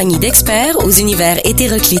en compagnie d'experts aux univers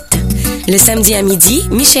hétéroclites. Le samedi à midi,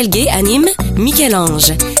 Michel Gay anime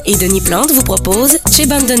Michel-Ange et Denis Plante vous propose Chez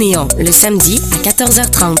Bande de Néon le samedi à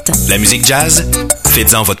 14h30. La musique jazz,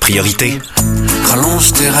 faites-en votre priorité.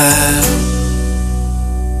 Rallonge tes rêves.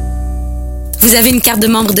 Vous avez une carte de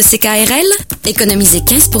membre de CKRL? Économisez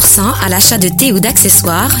 15% à l'achat de thé ou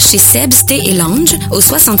d'accessoires chez Seb's Thé et Lounge au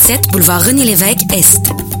 67 boulevard René-Lévesque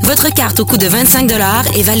Est. Votre carte au coût de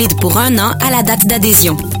 25$ est valide pour 1 an à la date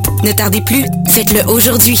d'adhésion. Ne tardez plus, faites-le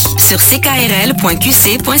aujourd'hui sur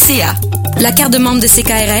ckrl.qc.ca. La carte de membre de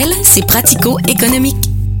CKRL, c'est pratico-économique.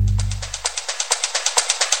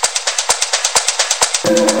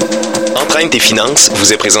 Empreinte des finances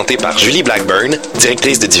vous est présentée par Julie Blackburn,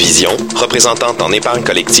 directrice de division, représentante en épargne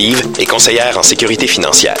collective et conseillère en sécurité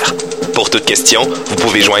financière. Pour toute question, vous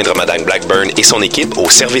pouvez joindre Mme Blackburn et son équipe au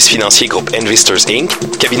Service financier Groupe Investors Inc.,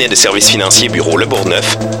 cabinet de services financiers Bureau Le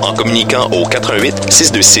Bourgneuf, en communiquant au 88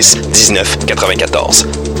 626 19 94.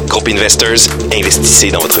 Groupe Investors,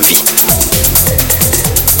 investissez dans votre vie.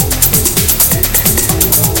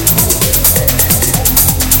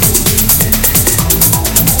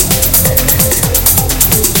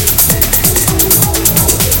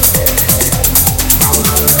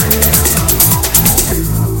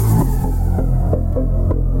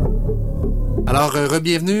 Alors,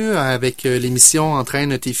 re-bienvenue avec l'émission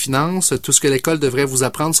Entraîne tes finances, tout ce que l'école devrait vous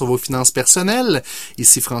apprendre sur vos finances personnelles.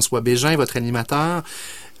 Ici François Bégin, votre animateur.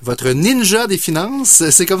 Votre ninja des finances,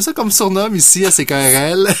 c'est comme ça qu'on me surnomme ici à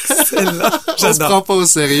CKRL. On se prend pas au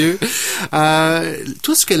sérieux.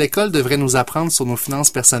 Tout ce que l'école devrait nous apprendre sur nos finances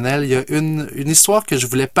personnelles, il y a une histoire que je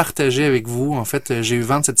voulais partager avec vous. En fait, j'ai eu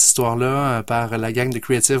vent de cette histoire-là par la gang de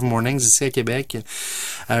Creative Mornings ici à Québec,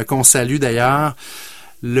 qu'on salue d'ailleurs.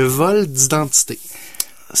 Le vol d'identité.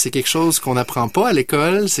 C'est quelque chose qu'on n'apprend pas à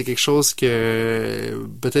l'école. C'est quelque chose que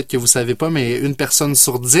peut-être que vous savez pas, mais 1 personne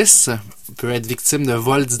sur 10 peut être victime de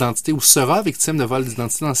vol d'identité ou sera victime de vol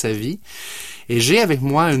d'identité dans sa vie. Et j'ai avec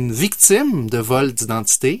moi une victime de vol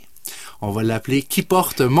d'identité. On va l'appeler Qui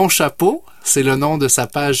porte mon chapeau. C'est le nom de sa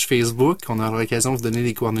page Facebook. On aura l'occasion de vous donner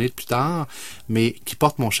les coordonnées plus tard. Mais Qui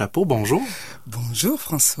porte mon chapeau, bonjour. Bonjour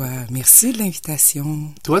François, merci de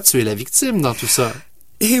l'invitation. Toi, tu es la victime dans tout ça.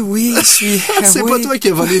 Eh oui, je suis... C'est pas toi qui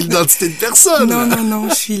as volé l'identité de personne. Non,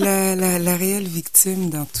 je suis la réelle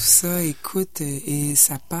victime dans tout ça. Écoute, et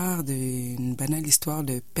ça part d'une banale histoire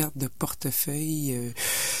de perte de portefeuille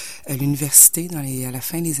à l'université à la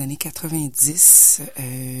fin des années 90,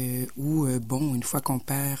 où, une fois qu'on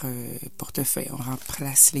perd portefeuille, on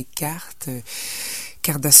remplace les cartes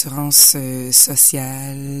d'assurance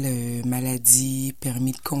sociale, maladie,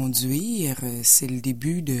 permis de conduire. C'est le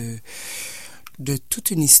début de toute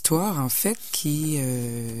une histoire, en fait, qui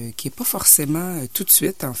est pas forcément tout de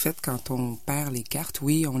suite, en fait, quand on perd les cartes.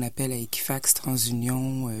 Oui, on appelle à Equifax,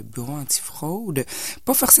 TransUnion, Bureau antifraude.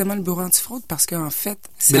 Pas forcément le Bureau antifraude, parce qu'en fait...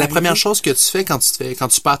 Mais la première chose que tu fais quand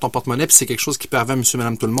tu perds ton porte-monnaie, puis c'est quelque chose qui peut arriver à monsieur,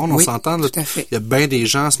 madame, tout le monde, on s'entend. Tout à fait. Il y a bien des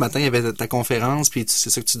gens, ce matin, il y avait ta conférence, puis c'est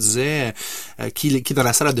ça que tu disais, qui dans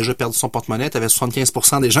la salle a déjà perdu son porte-monnaie, tu avais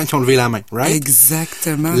 75% des gens qui ont levé la main, right?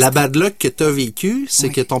 Exactement. La bad luck que tu as vécue, c'est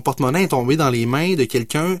que ton porte-monnaie est tombé dans les mains de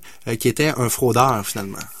quelqu'un qui était un fraudeur,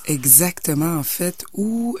 finalement. Exactement, en fait,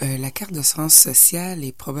 où la carte d'assurance sociale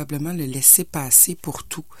est probablement le laisser-passer pour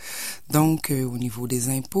tout. Donc, au niveau des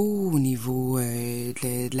impôts, au niveau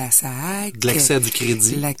de la SAAC. De l'accès à du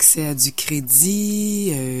crédit. L'accès à du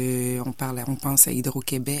crédit. On pense à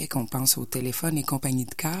Hydro-Québec, on pense au téléphone et compagnie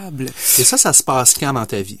de câbles. Et ça se passe quand dans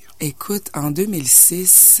ta vie? Écoute, en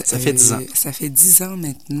 2006... Ça fait 10 ans. Ça fait 10 ans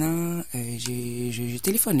maintenant. J'ai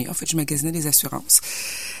téléphoné. En fait, je magasinais des assurances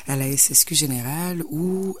à la SSQ Générale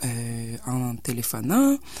où, en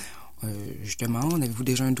téléphonant, je demande, avez-vous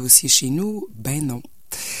déjà un dossier chez nous? Ben non.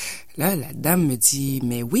 Là, la dame me dit,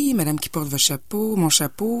 mais oui, madame qui porte votre chapeau, mon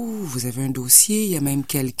chapeau, vous avez un dossier, il y a même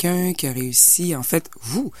quelqu'un qui a réussi. En fait,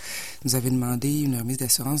 vous avez demandé une remise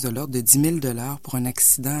d'assurance de l'ordre de 10 000 $ pour un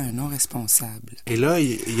accident à un non responsable. Et là,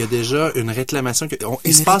 il y a déjà une réclamation.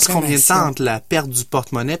 Il se passe combien de temps entre la perte du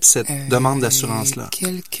porte-monnaie et cette demande d'assurance-là?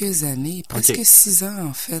 Quelques années, presque 6 ans,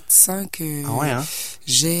 en fait, sans que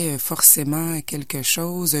j'ai forcément quelque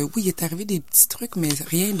chose. Oui, il est arrivé des petits trucs, mais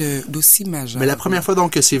rien d'aussi majeur. Mais la première fois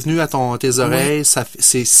donc que c'est venu à tes oreilles,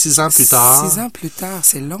 c'est 6 ans plus tard. 6 ans plus tard,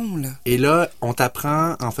 c'est long, là. Et là, on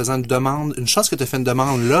t'apprend en faisant une demande, une chance que tu as fait une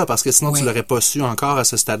demande là, parce que sinon tu l'aurais pas su encore à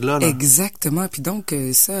ce stade-là. Là. Exactement. Puis donc,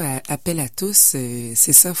 ça, appel à tous,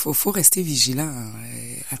 c'est ça, faut rester vigilant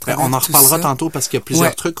à travers on en reparlera ça. Tantôt parce qu'il y a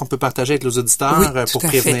plusieurs trucs qu'on peut partager avec les auditeurs pour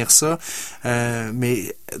prévenir ça.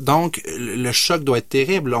 Mais donc, le choc doit être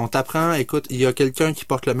terrible. On t'apprend, écoute, il y a quelqu'un qui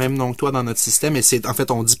porte le même nom que toi dans notre système et c'est, en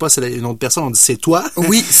fait, on dit pas c'est une autre personne, on dit c'est toi.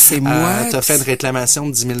 Oui, c'est moi. T'as fait une réclamation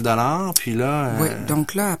de 10 000 $, puis là... Oui,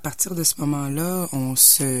 donc là, à partir de ce moment-là, on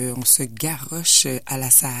se garroche à la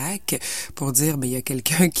SAAC pour dire, il y a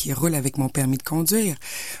quelqu'un qui roule avec mon permis de conduire.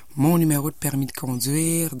 Mon numéro de permis de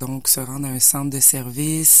conduire, donc se rendre à un centre de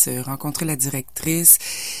service, rencontrer la directrice.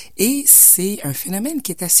 Et c'est un phénomène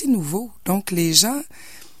qui est assez nouveau. Donc, les gens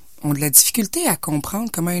ont de la difficulté à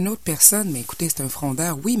comprendre comment une autre personne, mais écoutez, c'est un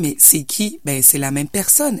frondeur, oui, mais c'est qui? Ben, c'est la même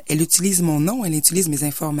personne. Elle utilise mon nom, elle utilise mes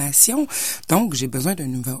informations, donc j'ai besoin d'un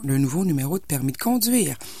nouveau numéro de permis de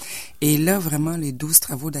conduire. Et là, vraiment, les 12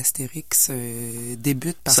 travaux d'Astérix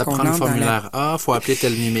débutent parce qu'on prend le entre formulaire A, faut appeler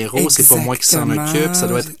tel numéro, c'est pas moi qui s'en occupe, ça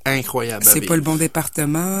doit être incroyable. C'est pas le bon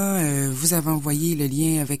département, vous avez envoyé le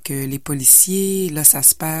lien avec les policiers, là, ça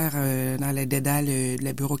se perd dans la dédale de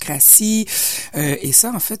la bureaucratie, et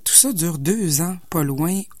ça, en fait, tout ça dure 2 ans, pas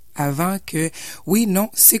loin, avant que,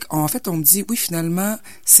 en fait, on me dit, oui, finalement,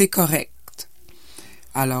 c'est correct.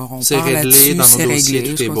 Alors, on part là-dessus, c'est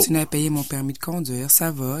réglé. Je continue à payer mon permis de conduire,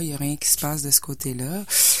 ça va, il n'y a rien qui se passe de ce côté-là.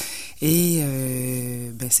 Et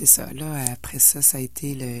c'est ça. Là, après ça, ça a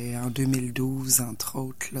été en 2012, entre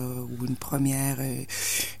autres, là, où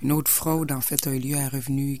une autre fraude, en fait, a eu lieu à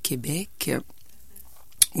Revenu Québec,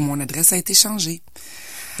 où mon adresse a été changée.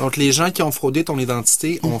 Donc, les gens qui ont fraudé ton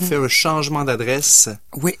identité ont fait un changement d'adresse.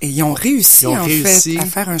 Oui, et ils ont réussi, fait, à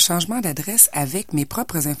faire un changement d'adresse avec mes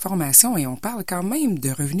propres informations et on parle quand même de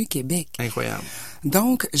Revenu Québec. Incroyable.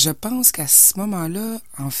 Donc, je pense qu'à ce moment-là,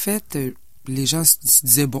 en fait, les gens se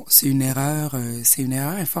disaient, bon, c'est une erreur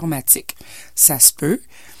informatique. Ça se peut.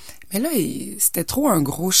 Mais là, c'était trop un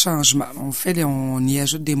gros changement. On y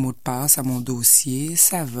ajoute des mots de passe à mon dossier,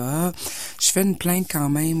 ça va. Je fais une plainte quand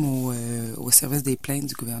même au service des plaintes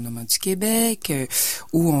du gouvernement du Québec,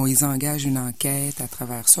 où ils engagent une enquête à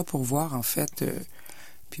travers ça pour voir, en fait...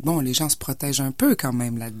 Puis bon, les gens se protègent un peu quand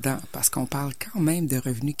même là-dedans, parce qu'on parle quand même de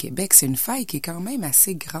Revenu Québec. C'est une faille qui est quand même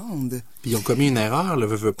assez grande. Puis ils ont commis une erreur,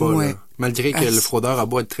 veut pas. Ouais. Là. Malgré que le fraudeur a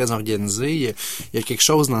beau être très organisé, il y a quelque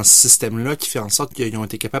chose dans ce système-là qui fait en sorte qu'ils ont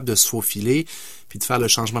été capables de se faufiler puis de faire le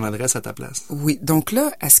changement d'adresse à ta place. Oui, donc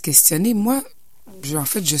là, à se questionner, moi...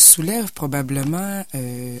 je soulève probablement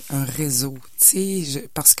un réseau, tu sais,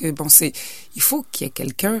 parce que, bon, il faut qu'il y ait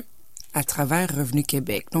quelqu'un à travers Revenu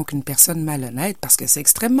Québec, donc une personne malhonnête, parce que c'est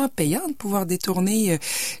extrêmement payant de pouvoir détourner,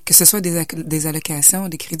 que ce soit des allocations,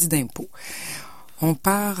 des crédits d'impôt. On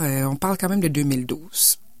parle quand même de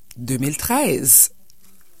 2012. 2013,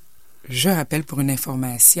 je rappelle pour une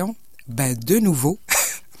information, de nouveau...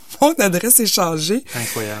 Mon adresse est changée.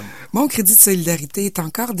 Incroyable. Mon crédit de solidarité est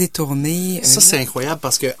encore détourné. Ça, c'est incroyable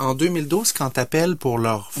parce que en 2012, quand t'appelles pour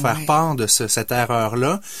leur faire part de cette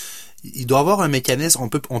erreur-là, il doit y avoir un mécanisme, on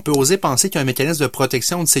peut oser penser qu'il y a un mécanisme de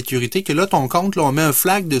protection, de sécurité, que là, ton compte, là, on met un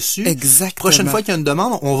flag dessus. Exactement. Prochaine fois qu'il y a une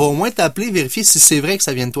demande, on va au moins t'appeler, vérifier si c'est vrai que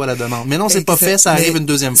ça vient de toi, la demande. Mais non, c'est pas fait, ça arrive une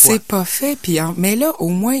deuxième fois. C'est pas fait, mais là, au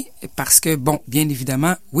moins, parce que, bon, bien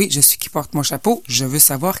évidemment, oui, je suis qui porte mon chapeau, je veux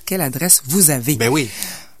savoir quelle adresse vous avez. Ben oui.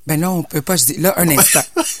 Ben là, on peut pas. Je dis, là, un instant.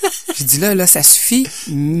 Je dis, là, ça suffit,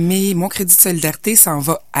 mais mon crédit de solidarité s'en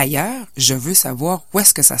va ailleurs. Je veux savoir où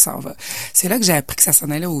est-ce que ça s'en va. C'est là que j'ai appris que ça s'en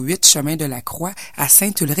allait au 8 chemin de la Croix, à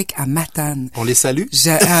Saint-Ulrich, à Matane. On les salue?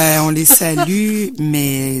 On les salue,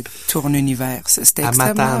 mais tourne univers. C'était à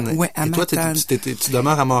Matane. Ouais, à Matane. Et toi, tu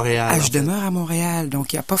demeures à Montréal. Je demeure à Montréal,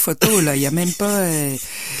 donc il n'y a pas photo, là. Il y a même pas...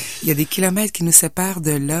 Il y a des kilomètres qui nous séparent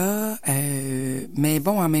de là, mais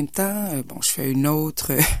bon, en même temps, je fais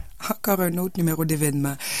encore un autre numéro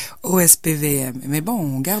d'événement, OSPVM. Mais bon,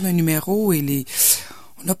 on garde un numéro et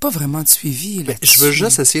on n'a pas vraiment de suivi là-dessus. Je veux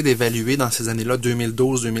juste essayer d'évaluer dans ces années-là,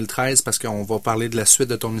 2012-2013, parce qu'on va parler de la suite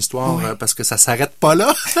de ton histoire, parce que ça s'arrête pas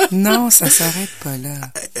là. Non, ça s'arrête pas là.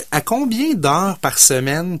 À combien d'heures par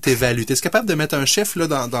semaine t'évalues? T'es capable de mettre un chiffre là,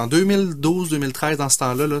 dans 2012-2013, dans ce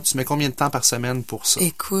temps-là, là, tu mets combien de temps par semaine pour ça?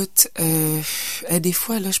 Écoute, des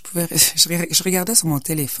fois, là, je regardais sur mon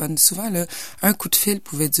téléphone. Souvent, là, un coup de fil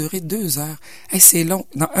pouvait durer 2 heures. C'est long.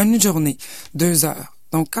 Dans une journée, 2 heures.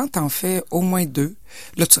 Donc, quand t'en fais au moins 2,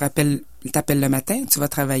 là, t'appelles le matin, tu vas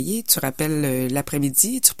travailler, tu rappelles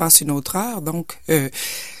l'après-midi, tu passes une autre heure. Donc,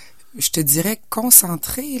 je te dirais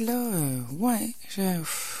concentré, là,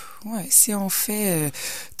 si on fait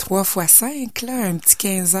 3 fois 5, là, un petit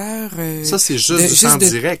 15 heures... ça, c'est juste du temps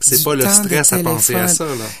direct, c'est pas le stress à penser à ça,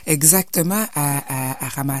 là. Exactement, à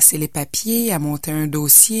ramasser les papiers, à monter un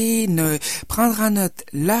dossier, prendre en note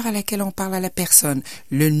l'heure à laquelle on parle à la personne,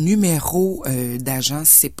 le numéro d'agent,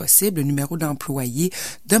 si c'est possible, le numéro d'employé,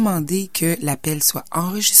 demander que l'appel soit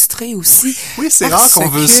enregistré aussi. Oui, c'est rare qu'on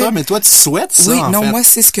veut ça, mais toi, tu souhaites ça, en fait. Moi,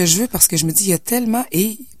 c'est ce que je veux, parce que je me dis, il y a tellement...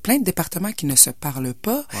 plein de départements qui ne se parlent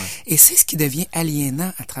pas, et c'est ce qui devient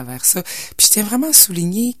aliénant à travers ça. Puis je tiens vraiment à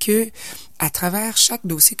souligner que à travers chaque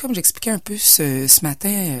dossier, comme j'expliquais un peu ce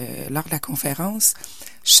matin lors de la conférence,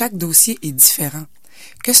 chaque dossier est différent.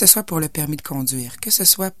 Que ce soit pour le permis de conduire, que ce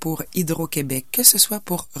soit pour Hydro-Québec, que ce soit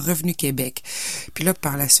pour Revenu Québec. Puis là,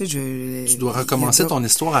 par la suite, tu dois recommencer ton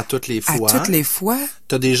histoire à toutes les fois. À toutes les fois.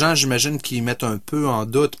 T'as des gens, j'imagine, qui mettent un peu en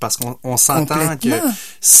doute parce qu'on s'entend que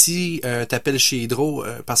si t'appelles chez Hydro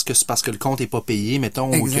parce que le compte est pas payé,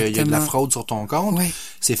 mettons, ou qu'il y a de la fraude sur ton compte,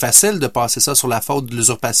 c'est facile de passer ça sur la faute de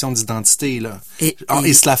l'usurpation d'identité, là.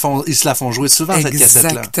 Ils se la font jouer souvent, cette cassette-là.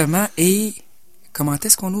 Exactement. Et comment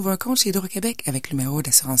est-ce qu'on ouvre un compte chez Hydro-Québec? Avec le numéro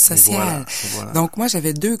d'assurance sociale. Voilà. Donc, moi,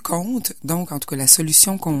 j'avais 2 comptes. Donc, en tout cas, la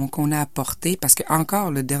solution qu'on a apportée, parce que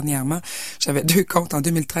encore, dernièrement, j'avais 2 comptes. En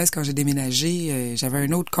 2013, quand j'ai déménagé, j'avais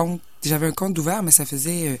un autre compte. J'avais un compte ouvert, mais ça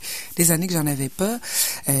faisait des années que j'en avais pas.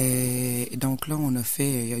 Donc là,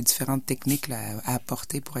 il y a différentes techniques là, à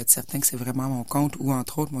apporter pour être certain que c'est vraiment mon compte ou,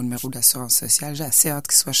 entre autres, mon numéro d'assurance sociale. J'ai assez hâte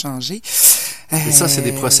qu'il soit changé. Et ça, c'est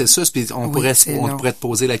des processus. Puis on pourrait te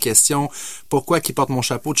poser la question, pourquoi qui porte mon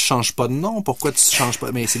chapeau, tu changes pas de nom? Pourquoi tu changes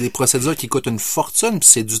pas? Mais c'est des procédures qui coûtent une fortune, puis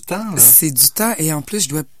c'est du temps, là. C'est du temps, et en plus, je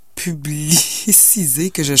dois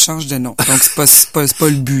publiciser que je change de nom. Donc, c'est pas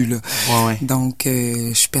le but, là. Ouais. Donc,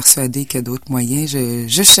 je suis persuadée qu'il y a d'autres moyens.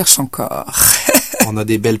 Je cherche encore. On a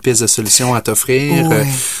des belles pistes de solutions à t'offrir. Ouais.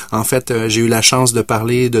 En fait, j'ai eu la chance de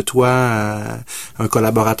parler de toi à un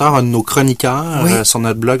collaborateur, un de nos chroniqueurs sur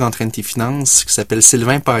notre blog Entraîne tes finances, qui s'appelle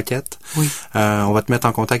Sylvain Paquette. Oui. On va te mettre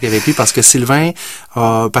en contact avec lui parce que Sylvain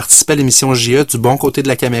a participé à l'émission JE du bon côté de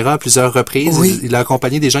la caméra à plusieurs reprises. Oui. Il a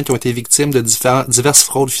accompagné des gens qui ont été victimes de diverses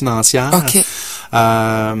fraudes financières. OK.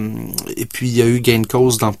 Et puis, il y a eu gain de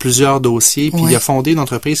cause dans plusieurs dossiers. Puis, il a fondé une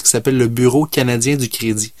entreprise qui s'appelle le Bureau canadien du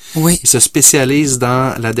crédit. Oui. Il se spécialise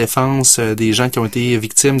dans la défense des gens qui ont été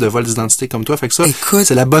victimes de vol d'identité comme toi. Fait que ça, écoute,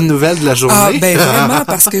 c'est la bonne nouvelle de la journée. Ah, ben vraiment,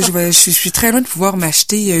 parce que je suis très loin de pouvoir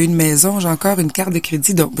m'acheter une maison. J'ai encore une carte de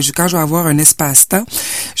crédit. Donc, quand je vais avoir un espace-temps,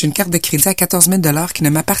 j'ai une carte de crédit à 14 000 $ qui ne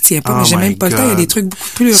m'appartient pas. Mais j'ai même pas le temps. Il y a des trucs beaucoup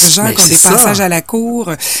plus urgents comme des passages à la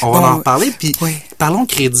cour. On va en reparler. Puis, parlons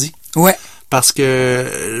crédit. Ouais. Parce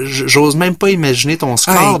que j'ose même pas imaginer ton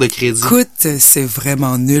score de crédit. Écoute, c'est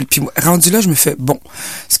vraiment nul. Puis rendu là, je me fais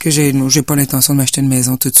parce que j'ai pas l'intention de m'acheter une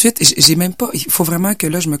maison tout de suite. J'ai même pas. Il faut vraiment que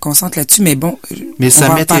là, je me concentre là-dessus. Mais bon. Mais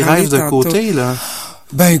ça met tes rêves de côté, là.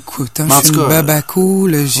 Ben écoute, je suis une baba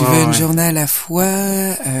cool, j'y vais une journée à la fois.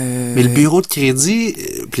 Mais le bureau de crédit,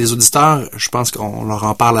 les auditeurs, je pense qu'on leur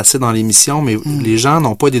en parle assez dans l'émission, mais les gens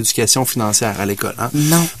n'ont pas d'éducation financière à l'école. Hein?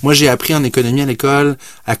 Non. Moi, j'ai appris en économie à l'école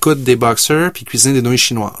à coudre des boxers puis cuisiner des nouilles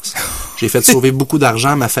chinoises. J'ai fait sauver beaucoup d'argent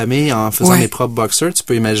à ma famille en faisant mes propres boxers, tu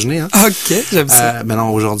peux imaginer. Hein? OK, j'aime ça. Ben non,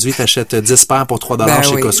 aujourd'hui, t'achètes 10 paires pour 3 $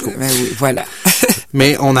 chez Costco. Ben oui, voilà.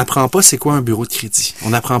 Mais on n'apprend pas c'est quoi un bureau de crédit. On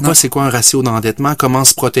n'apprend pas c'est quoi un ratio d'endettement, comment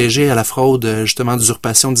se protéger à la fraude, justement,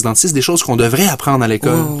 d'usurpation d'identité. C'est des choses qu'on devrait apprendre à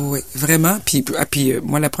l'école. Oui, vraiment. Puis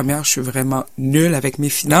moi, la première, je suis vraiment nulle avec mes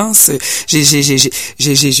finances.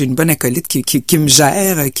 J'ai une bonne acolyte qui me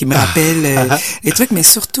gère, qui me rappelle les trucs. Mais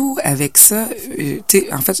surtout, avec ça, tu sais,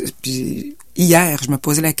 en fait, hier, je me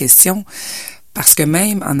posais la question parce que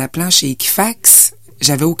même en appelant chez Equifax,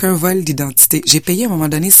 j'avais aucun vol d'identité. J'ai payé à un moment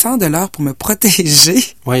donné 100 $ pour me protéger.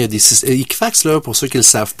 Oui, il y a des Equifax, là, pour ceux qui le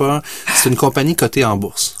savent pas, c'est une compagnie cotée en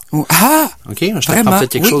bourse. Ah! OK? Je t'apprends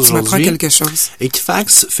peut-être quelque chose tu m'apprends aujourd'hui. quelque chose.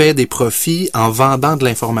 Equifax fait des profits en vendant de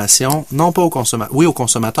l'information, non pas aux consommateurs, aux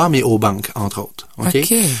consommateurs, mais aux banques, entre autres.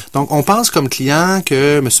 OK? Donc, on pense comme client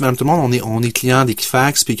que, monsieur, madame, tout le monde, on est client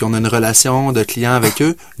d'Equifax puis qu'on a une relation de client avec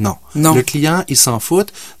eux. Non. Le client, il s'en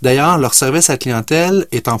fout. D'ailleurs, leur service à clientèle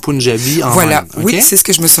est en Punjabi en Voilà. Inde, okay? Oui, c'est ce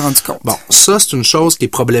que je me suis rendu compte. Bon, ça, c'est une chose qui est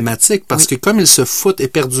problématique parce que comme ils se foutent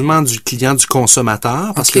éperdument du client, du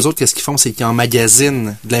consommateur, parce que les autres, qu'est-ce qu'ils font? C'est qu'ils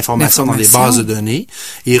emmagasinent de l'information dans des bases de données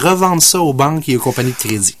et revendent ça aux banques et aux compagnies de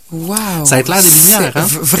crédit. Wow! Ça éclaire des lumières, hein?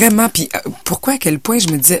 Vraiment. Puis pourquoi, à quel point je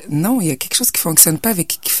me disais, non, il y a quelque chose qui fonctionne pas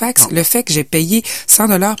avec Equifax. Le fait que j'ai payé 100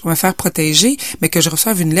 $ pour me faire protéger, mais que je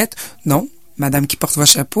reçoive une lettre, non. Madame qui porte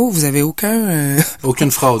votre chapeau, vous avez aucune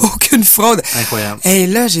fraude. Aucune fraude. Incroyable. Et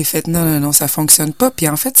là, j'ai fait non, ça fonctionne pas. Puis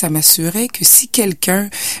en fait, ça m'assurait que si quelqu'un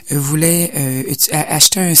voulait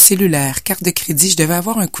acheter un cellulaire, carte de crédit, je devais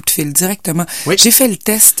avoir un coup de fil directement. Oui. J'ai fait le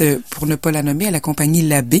test, pour ne pas la nommer, à la compagnie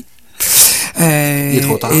Labé. Il est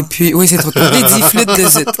trop tard. Et puis, oui, c'est trop tard. Des 10 flûtes de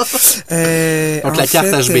zit. Donc, la carte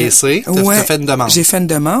HBC, t'as fait une demande. J'ai fait une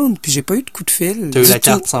demande, puis j'ai pas eu de coup de fil. T'as eu la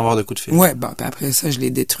carte sans avoir de coup de fil. Ouais, bon, puis après ça, je l'ai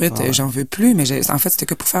détruite, j'en veux plus, mais en fait, c'était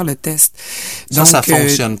que pour faire le test. Donc, ça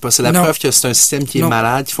fonctionne pas. C'est la preuve que c'est un système qui est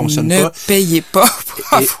malade, qui fonctionne pas. Ne payez pas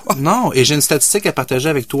pour avoir. Non, et j'ai une statistique à partager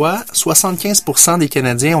avec toi. 75% des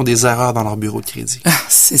Canadiens ont des erreurs dans leur bureau de crédit. Ah,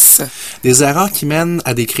 c'est ça. Des erreurs qui mènent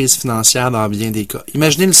à des crises financières dans bien des cas.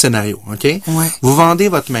 Imaginez le scénario, OK? Ouais. Vous vendez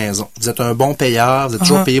votre maison. Vous êtes un bon payeur, vous êtes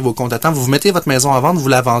toujours payé vos comptes à temps. Vous mettez votre maison à vendre, vous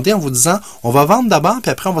la vendez en vous disant, on va vendre d'abord, puis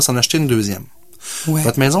après, on va s'en acheter une deuxième. Ouais.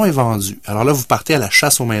 Votre maison est vendue. Alors là, vous partez à la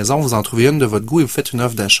chasse aux maisons, vous en trouvez une de votre goût et vous faites une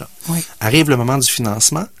offre d'achat. Ouais. Arrive le moment du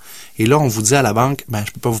financement, et là, on vous dit à la banque,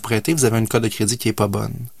 je peux pas vous prêter, vous avez une code de crédit qui est pas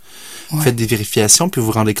bonne. Vous faites des vérifications, puis vous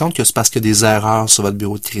vous rendez compte que c'est parce qu'il y a des erreurs sur votre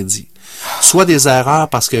bureau de crédit. Soit des erreurs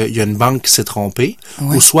parce qu'il y a une banque qui s'est trompée,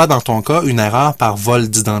 ou soit, dans ton cas, une erreur par vol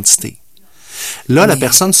d'identité. Là, la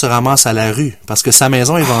personne se ramasse à la rue parce que sa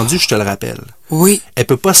maison est vendue, je te le rappelle. Oui. Elle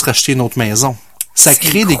peut pas se racheter une autre maison. Ça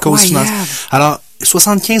crée des causes financières. Alors,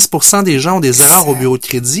 75% des gens ont des erreurs au bureau de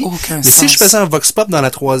crédit. Mais si je faisais un vox pop dans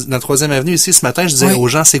la 3e avenue ici ce matin, je disais aux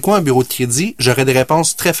gens, c'est quoi un bureau de crédit? J'aurais des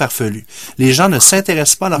réponses très farfelues. Les gens ne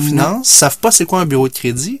s'intéressent pas à leurs finances, savent pas c'est quoi un bureau de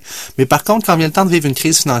crédit, mais par contre, quand vient le temps de vivre une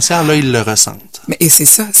crise financière, là, ils le ressentent. Mais et c'est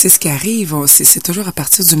ça, c'est ce qui arrive. C'est toujours à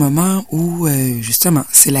partir du moment où, justement,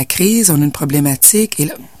 c'est la crise, on a une problématique, et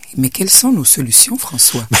là, Mais quelles sont nos solutions,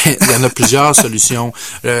 François? Il y en a plusieurs solutions.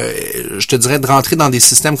 Je te dirais de rentrer dans des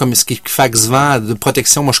systèmes comme ce qu'Equifax vend de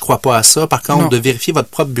protection. Moi, je crois pas à ça. Par contre, de vérifier votre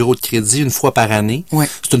propre bureau de crédit une fois par année,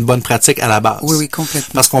 c'est une bonne pratique à la base. Oui,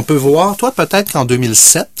 complètement. Parce qu'on peut voir, toi, peut-être qu'en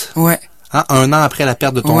 2007... Hein, un an après la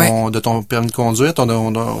perte de ton permis de conduire,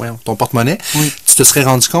 ton porte-monnaie, tu te serais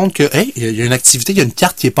rendu compte que, hey, il y a une activité, il y a une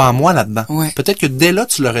carte qui est pas à moi là-dedans. Peut-être que dès là,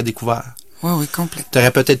 tu l'aurais découvert. Oui, complètement. Tu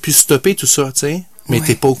aurais peut-être pu stopper tout ça, tu sais. Mais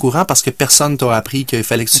t'es pas au courant parce que personne t'a appris qu'il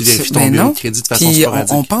fallait que tu vérifies ton bureau de crédit de façon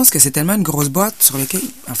sporadique. On pense que c'est tellement une grosse boîte sur laquelle,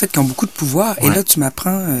 en fait, qui ont beaucoup de pouvoir. Et là, tu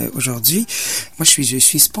m'apprends aujourd'hui. Moi, je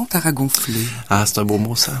suis spontargonflé. Ah, c'est un beau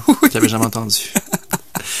mot, ça. Je l'avais jamais entendu.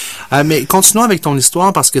 Mais continuons avec ton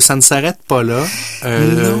histoire parce que ça ne s'arrête pas là.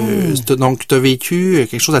 Donc, tu as vécu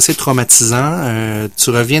quelque chose d'assez traumatisant.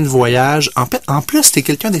 Tu reviens de voyage. En plus, tu es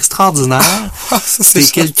quelqu'un d'extraordinaire. Tu es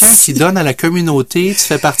quelqu'un qui donne à la communauté. Tu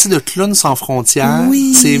fais partie de Clowns sans frontières.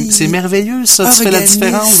 Oui. C'est merveilleux, ça. Tu fais la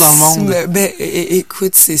différence dans le monde.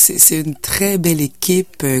 Écoute, c'est une très belle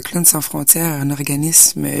équipe. Clowns sans frontières, un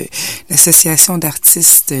organisme, une association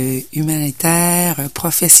d'artistes humanitaires,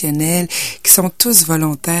 professionnels, qui sont tous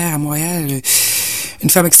volontaires à Montréal. Une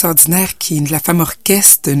femme extraordinaire la femme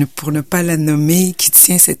orchestre, pour ne pas la nommer, qui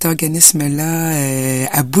tient cet organisme-là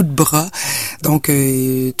à bout de bras. Donc,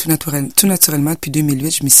 tout naturellement, depuis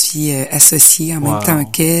 2008, je me suis associée en même temps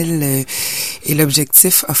qu'elle. Et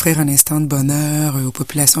l'objectif, offrir un instant de bonheur aux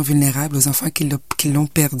populations vulnérables, aux enfants qui l'ont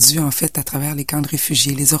perdu, en fait, à travers les camps de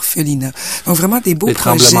réfugiés, les orphelinats. Donc, vraiment des beaux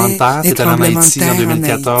projets. Les tremblements de terre, c'était en Haïti en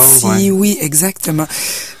 2014. Oui, exactement.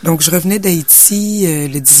 Donc, je revenais d'Haïti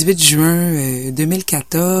le 18 juin 2014.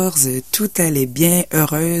 Tout allait bien,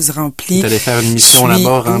 heureuse, remplie. Tu allais faire une mission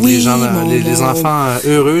là-bas, rendre les gens, les enfants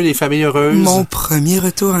heureux, les familles heureuses. Mon premier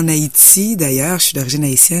retour en Haïti, d'ailleurs, je suis d'origine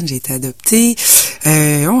haïtienne, j'ai été adoptée.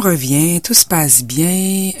 On revient, tout se passe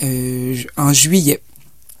bien. En juillet,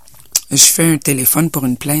 je fais un téléphone pour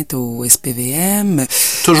une plainte au SPVM.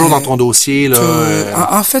 Toujours dans ton dossier, là.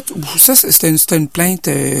 En fait, ça, c'était une plainte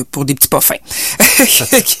pour des petits pas fins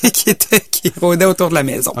qui rôdaient autour de la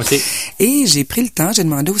maison. Okay. Et j'ai pris le temps, j'ai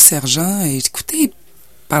demandé au sergent, écoutez,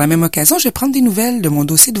 par la même occasion, je vais prendre des nouvelles de mon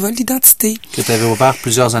dossier de vol d'identité. Que tu avais ouvert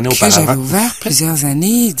plusieurs années auparavant. Que j'avais ouvert plusieurs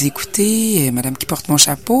années. Il dit, écoutez, madame qui porte mon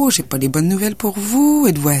chapeau, j'ai pas des bonnes nouvelles pour vous.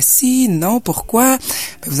 Êtes-vous assis? Non, pourquoi?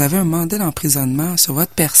 Vous avez un mandat d'emprisonnement sur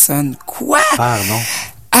votre personne. Quoi? Pardon.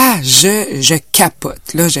 Ah, je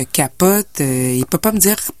capote. Là, je capote. Il peut pas me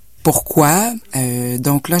dire pourquoi.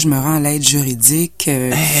 Donc là, je me rends à l'aide juridique.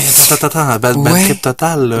 Attends, bad trip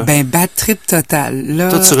total, là. Bad trip total, là.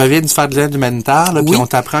 Toi, tu reviens de faire de l'aide humanitaire, là, puis on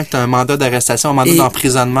t'apprend que tu as un mandat d'arrestation, un mandat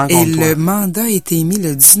d'emprisonnement contre toi. Et le mandat a été émis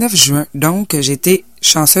le 19 juin. Donc, j'étais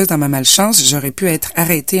chanceuse dans ma malchance, j'aurais pu être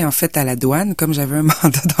arrêtée en fait à la douane comme j'avais un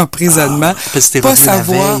mandat d'emprisonnement. Pas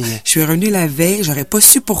savoir, je suis revenue la veille, j'aurais pas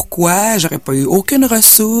su pourquoi, j'aurais pas eu aucune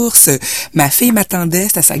ressource. Ma fille m'attendait,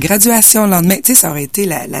 c'était sa graduation le lendemain. Tu sais, ça aurait été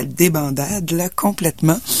la débandade là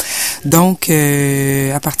complètement. Donc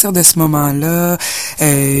à partir de ce moment-là,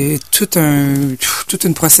 toute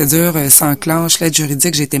une procédure s'enclenche, l'aide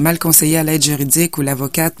juridique, j'ai été mal conseillée à l'aide juridique où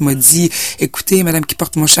l'avocate m'a dit "Écoutez, madame qui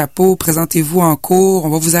porte mon chapeau, présentez-vous en cours, on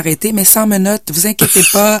va vous arrêter, mais sans menottes, vous inquiétez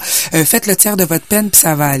pas, faites le tiers de votre peine puis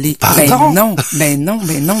ça va aller." Pardon? Ben non,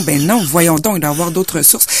 voyons donc, il doit y avoir d'autres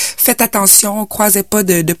ressources. Faites attention, croisez pas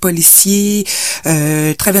de policiers,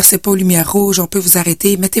 traversez pas aux lumières rouges, on peut vous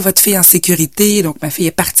arrêter, mettez votre fille en sécurité. Donc ma fille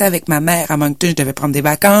est partie avec ma mère à Moncton, je devais prendre des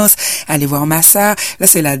vacances, aller voir ma sœur. Là,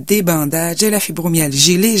 c'est la débandade, j'ai la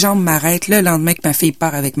fibromyalgie, les jambes m'arrêtent le lendemain que ma fille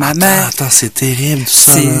part avec ma mère. Attends, c'est terrible tout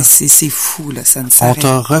ça. C'est fou, là, ça ne s'arrête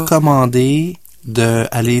pas. On t'a recommandé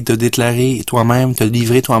de déclarer toi-même, te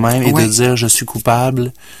livrer toi-même et de dire je suis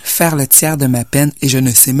coupable. Faire le tiers de ma peine et je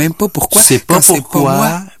ne sais même pas pourquoi. Tu sais pas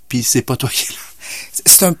pourquoi, puis c'est pas toi qui l'as.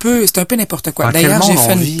 C'est un peu n'importe quoi. D'ailleurs, j'ai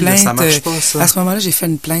fait une plainte. Ça marche pas, ça. À ce moment-là, j'ai fait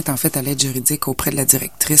une plainte, en fait, à l'aide juridique auprès de la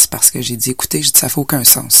directrice parce que j'ai dit, écoutez, ça fait aucun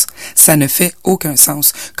sens. Ça ne fait aucun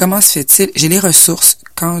sens. Comment se fait-il? J'ai les ressources.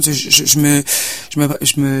 Quand je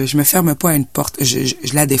me ferme pas à une porte, je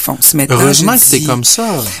la défonce. Maintenant, heureusement que c'est comme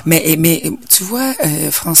ça. Mais tu vois,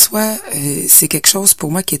 François, c'est quelque chose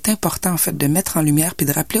pour moi qui est important, en fait, de mettre en lumière puis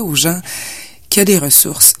de rappeler aux gens qu'il y a des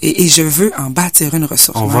ressources. Et je veux en bâtir une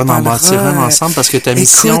ressource. On va en bâtir une ensemble parce que ta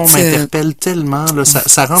mission m'interpelle tellement. Là,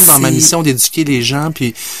 ça rentre dans ma mission d'éduquer les gens.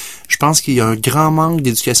 Puis je pense qu'il y a un grand manque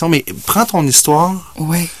d'éducation. Mais prends ton histoire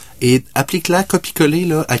et applique-la, copie-coller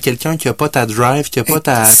là, à quelqu'un qui a pas ta drive, qui a pas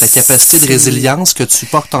ta capacité de résilience que tu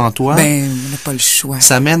portes en toi. Ben, on n'a pas le choix.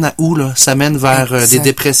 Ça mène à où, là? Ça mène vers des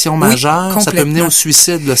dépressions majeures. Ça peut mener au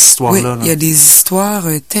suicide, là, cette histoire-là. Oui, il y a des histoires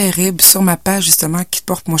terribles sur ma page, justement, qui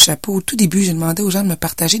porte mon chapeau. Au tout début, j'ai demandé aux gens de me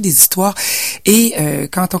partager des histoires. Et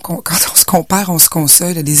quand on se compare, on se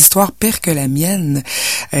console. Il y a des histoires pires que la mienne.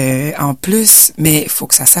 En plus, mais il faut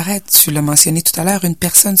que ça s'arrête. Tu l'as mentionné tout à l'heure, une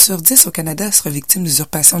personne sur 10 au Canada sera victime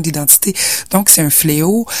d'usurpation d'identité. Donc, c'est un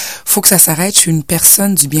fléau. Faut que ça s'arrête. Je suis une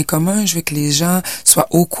personne du bien commun. Je veux que les gens soient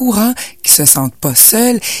au courant, qu'ils se sentent pas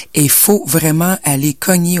seuls. Et il faut vraiment aller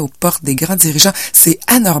cogner aux portes des grands dirigeants. C'est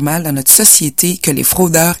anormal dans notre société que les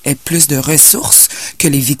fraudeurs aient plus de ressources que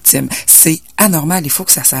les victimes. C'est anormal. Il faut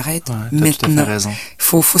que ça s'arrête maintenant. Tout à fait raison.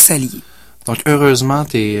 Faut s'allier. Donc, heureusement,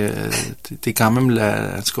 t'es quand même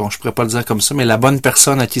je pourrais pas le dire comme ça, mais la bonne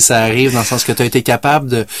personne à qui ça arrive, dans le sens que t'as été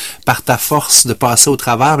capable par ta force, de passer au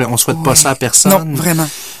travers, mais on souhaite pas ça à personne. Non, vraiment.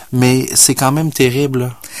 Mais c'est quand même terrible,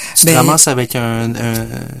 là. Tu te ramasses avec un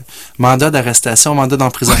mandat d'arrestation, un mandat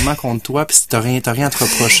d'emprisonnement contre toi, puis t'as rien à te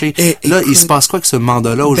reprocher. Là, il se passe quoi avec ce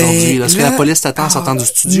mandat-là aujourd'hui? Est-ce que la police t'attend en sortant du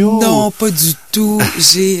studio? Non, pas du tout.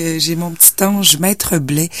 J'ai mon petit ange, Maître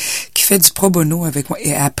Blais, qui fait du pro bono avec moi.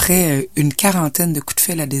 Et après une quarantaine de coups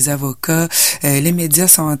de fil à des avocats, les médias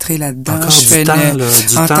sont entrés là-dedans.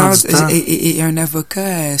 Encore du temps. Et un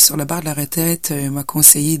avocat sur le bord de la retraite m'a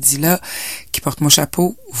conseillé, dit là, qui porte mon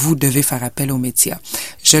chapeau, vous devez faire appel aux médias.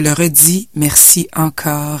 Je le redis, merci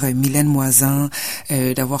encore Mylène Moisan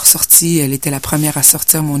d'avoir sorti, elle était la première à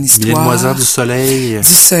sortir mon histoire. Mylène Moisan du Soleil. Du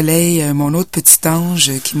Soleil, mon autre petit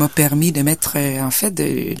ange qui m'a permis de mettre, en fait, de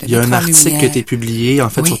il y a un article qui a été publié, en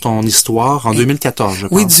fait, sur ton histoire en 2014, je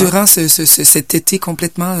pense. Oui, durant cet été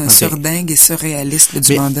complètement surdingue et surréaliste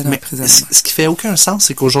du mandat d'emprisonnement. Ce qui fait aucun sens,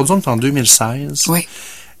 c'est qu'aujourd'hui, on est en 2016. Oui.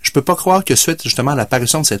 Je peux pas croire que suite justement à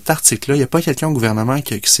l'apparition de cet article-là, il n'y a pas quelqu'un au gouvernement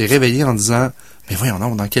qui s'est réveillé en disant mais voyons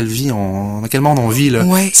donc, dans quel monde on vit là?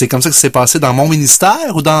 Ouais. C'est comme ça que ça s'est passé dans mon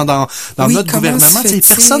ministère ou dans notre gouvernement?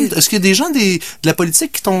 Personne. Est-ce qu'il y a des gens de la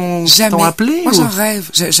politique qui t'ont appelé? Moi, j'en rêve.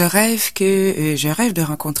 Je rêve de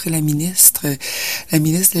rencontrer la ministre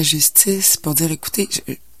de la Justice pour dire écoutez,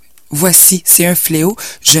 voici, c'est un fléau.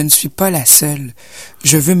 Je ne suis pas la seule.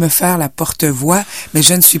 Je veux me faire la porte-voix, mais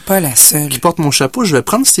je ne suis pas la seule. Qui porte mon chapeau, je vais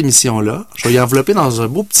prendre cette émission-là, je vais y envelopper dans un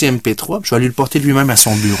beau petit MP3, puis je vais aller le porter lui-même à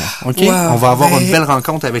son bureau. OK? Wow, on va avoir une belle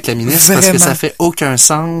rencontre avec la ministre parce que ça fait aucun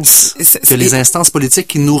sens que les instances politiques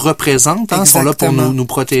qui nous représentent sont là pour nous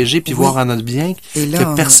protéger puis voir à notre bien, et là,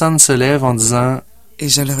 que personne se lève en disant... Et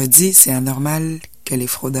je le redis, c'est anormal que les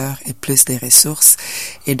fraudeurs aient plus de ressources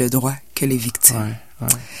et de droits que les victimes. Ouais.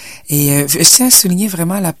 Et je tiens à souligner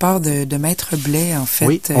vraiment la part de Maître Blais, en fait.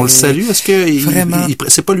 Oui, on le salue. Est-ce que vraiment,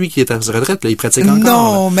 c'est pas lui qui est à sa retraite, là, il pratique encore?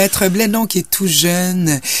 Non, là. Maître Blais, non, qui est tout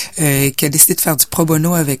jeune, qui a décidé de faire du pro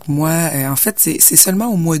bono avec moi. En fait, c'est seulement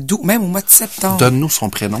au mois d'août, même au mois de septembre. Donne-nous son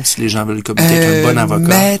prénom si les gens veulent communiquer avec un bon avocat.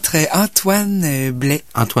 Maître Antoine Blais.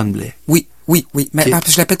 Antoine Blais. Oui. Okay.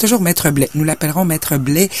 Je l'appelle toujours Maître Blais. Nous l'appellerons Maître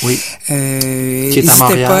Blais. Oui. Qui est à N'hésitez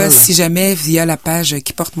Montréal. pas, si jamais, via la page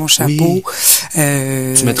qui porte mon chapeau. Oui.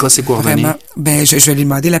 Tu mettras ses coordonnées. Vraiment, je vais lui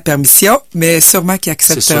demander la permission, mais sûrement qu'il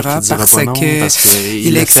acceptera parce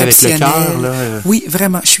qu'il est exceptionnel. Avec le cœur, là. Oui,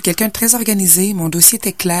 vraiment. Je suis quelqu'un de très organisé. Mon dossier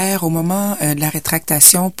était clair au moment de la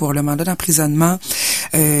rétractation pour le mandat d'emprisonnement.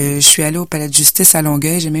 Je suis allée au palais de justice à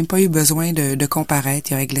Longueuil. J'ai même pas eu besoin de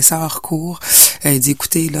comparaître. Il a réglé ça hors cours. Il dit,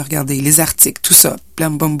 écoutez, là, regardez, les articles, tout ça,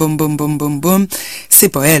 blam, boum, boum, boum, boum, boum, boum, c'est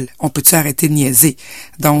pas elle. On peut-tu arrêter de niaiser?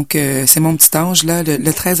 Donc, c'est mon petit ange, là.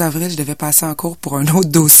 Le 13 avril, je devais passer en cours pour un autre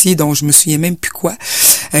dossier dont je me souviens même plus quoi.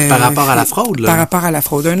 Par rapport à la fraude, là? Par rapport à la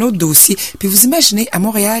fraude. Un autre dossier. Puis vous imaginez, à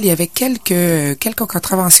Montréal, il y avait quelques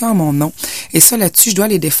contraventions à mon nom. Et ça, là-dessus, je dois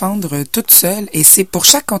les défendre toute seule. Et c'est, pour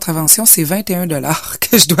chaque contravention, c'est 21 $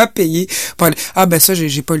 que je dois payer. Ça,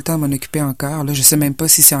 j'ai pas eu le temps de m'en occuper encore, là. Je sais même pas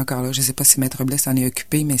si c'est encore là. Je sais pas si Maître Blais s'en est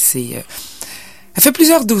occupé, mais c'est... Elle fait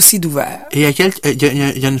plusieurs dossiers d'ouvert. Et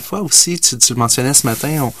il y a une fois aussi, tu le mentionnais ce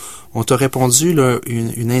matin, on t'a répondu là,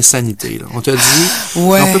 une insanité. Là. On t'a dit,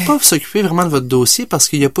 on peut pas s'occuper vraiment de votre dossier parce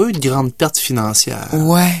qu'il n'y a pas eu de grande perte financière.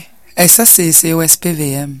 Ouais. Et ça, c'est au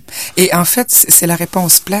SPVM. Et en fait, c'est la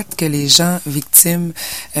réponse plate que les gens victimes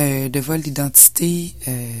de vol d'identité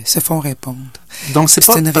se font répondre. Donc, c'est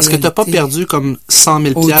pas parce que t'as pas perdu comme 100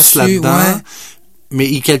 000 $ là-dedans. Ouais. Mais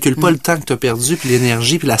ils calculent pas le temps que tu as perdu, puis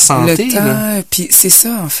l'énergie, puis la santé. Le temps, puis c'est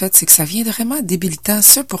ça, en fait, c'est que ça vient vraiment débilitant.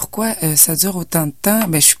 Ça, pourquoi ça dure autant de temps?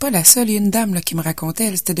 Ben, je suis pas la seule. Il y a une dame là qui me racontait,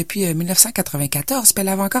 elle, c'était depuis 1994, puis elle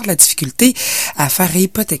avait encore de la difficulté à faire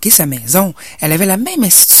réhypothéquer sa maison. Elle avait la même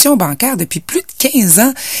institution bancaire depuis plus de 15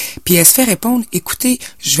 ans, puis elle se fait répondre, écoutez,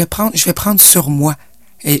 je vais prendre sur moi.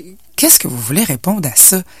 Et qu'est-ce que vous voulez répondre à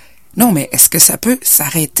ça? Non, mais est-ce que ça peut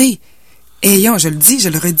s'arrêter? Ayons, je le dis, je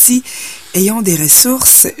le redis, ayons des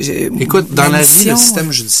ressources. Écoute, dans la vie, le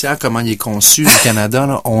système judiciaire, comment il est conçu au Canada,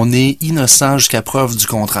 là, on est innocent jusqu'à preuve du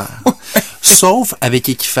contraire. Sauf avec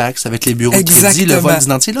Equifax, avec les bureaux de crédit, le vol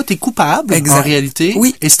d'identité. Là, t'es coupable, en réalité.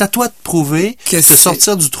 Oui. Et c'est à toi de prouver, de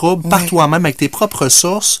sortir du trouble par toi-même avec tes propres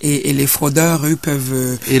sources. Et les fraudeurs, eux,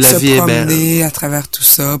 peuvent et la vie promener est belle. à travers tout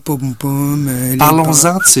ça. Poum, poum.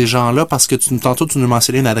 Parlons-en de ces gens-là, parce que tantôt, tu nous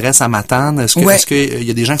mentionnais une adresse à Matane. Est-ce qu'il y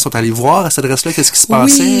a des gens qui sont allés voir à cette adresse-là? Qu'est-ce qui se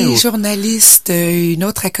passait? Oui, journaliste, une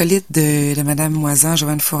autre acolyte de Madame Moisan,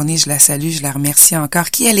 Joanne Fournier, je la salue, je la remercie encore,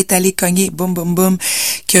 qui, elle est allée cogner, boum, boum, boum,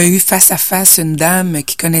 qui a eu face à face une dame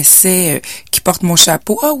qui connaissait, qui porte mon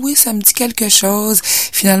chapeau. Ah oui, ça me dit quelque chose.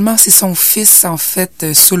 Finalement, c'est son fils, en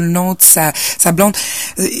fait, sous le nom de sa blonde.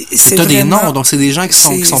 C'est t'as des noms, donc c'est des gens qui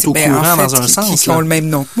sont au courant dans un sens. Qui ont le même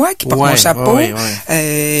nom que moi, qui portent mon chapeau.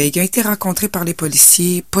 Ouais. Ils ont été rencontrés par les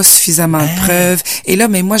policiers, pas suffisamment de preuves. Et là,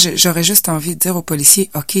 mais moi, j'aurais juste envie de dire aux policiers,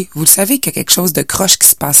 OK, vous le savez qu'il y a quelque chose de croche qui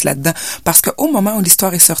se passe là-dedans. Parce qu'au moment où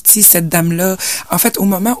l'histoire est sortie, cette dame-là, en fait, au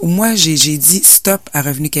moment où moi, j'ai dit stop à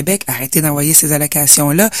Revenu Québec, arrêtez d'envoyer ces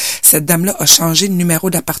allocations-là, cette dame-là a changé de numéro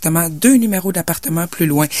d'appartement, 2 numéros d'appartement plus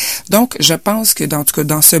loin. Donc, je pense que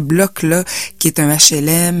dans ce bloc-là, qui est un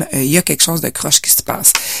HLM, il y a quelque chose de croche qui se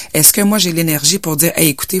passe. Est-ce que moi, j'ai l'énergie pour dire, hey,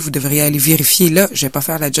 écoutez, vous devriez aller vérifier là, je vais pas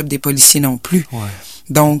faire la job des policiers non plus. Ouais.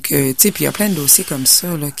 Donc, tu sais, puis il y a plein de dossiers comme ça,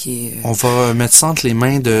 là, qui est... On va mettre ça entre les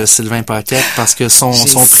mains de Sylvain Paquette parce que son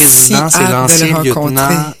président, c'est l'ancien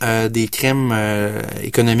lieutenant des crimes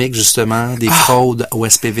économiques, justement, des fraudes au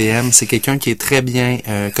SPVM. C'est quelqu'un qui est très bien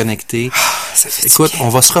connecté. Écoute, on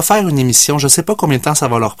va se refaire une émission. Je sais pas combien de temps ça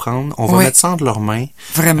va leur prendre. On va mettre ça entre leurs mains.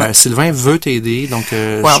 Vraiment. Sylvain veut t'aider, donc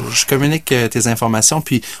je communique tes informations,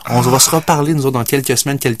 puis on va se reparler, nous autres, dans quelques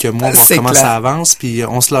semaines, quelques mois, voir comment ça avance, puis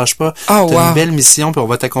on se lâche pas. T'as une belle mission, puis on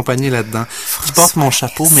va t'accompagner là-dedans. Tu portes mon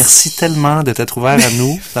chapeau. Merci tellement de t'être ouvert à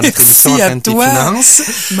nous dans notre émission Entraîne tes finances.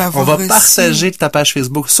 On va partager ta page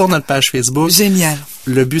Facebook sur notre page Facebook. Génial.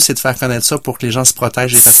 Le but, c'est de faire connaître ça pour que les gens se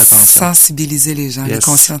protègent et fassent attention. Sensibiliser les gens, les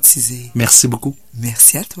conscientiser. Merci beaucoup.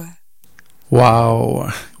 Merci à toi. Wow,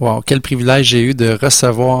 quel privilège j'ai eu de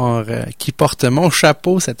recevoir qui porte mon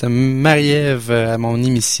chapeau, cette Marie-Ève à mon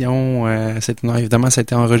émission. Évidemment, ça a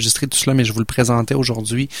été enregistré tout cela, mais je vous le présentais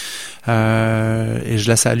aujourd'hui. Et je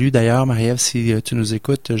la salue d'ailleurs, Marie-Ève, si tu nous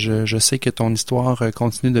écoutes. Je sais que ton histoire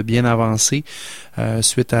continue de bien avancer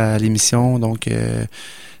suite à l'émission. Donc,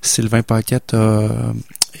 Sylvain Paquette a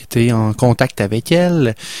été en contact avec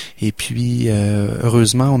elle et puis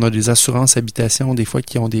heureusement on a des assurances habitation des fois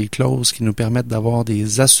qui ont des clauses qui nous permettent d'avoir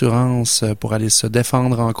des assurances pour aller se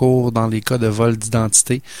défendre en cours dans les cas de vol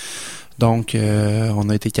d'identité. Donc, on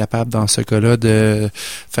a été capable, dans ce cas-là, de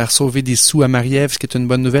faire sauver des sous à Marie-Ève, ce qui est une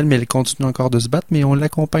bonne nouvelle, mais elle continue encore de se battre, mais on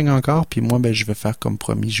l'accompagne encore. Puis moi, je vais faire comme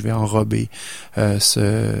promis, je vais enrober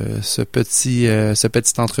cette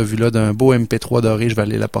petite entrevue-là d'un beau MP3 doré. Je vais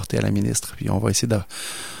aller la porter à la ministre, puis on va essayer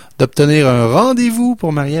d'obtenir un rendez-vous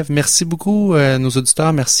pour Marie-Ève. Merci beaucoup, nos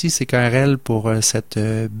auditeurs. Merci CKRL pour cette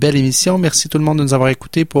belle émission. Merci tout le monde de nous avoir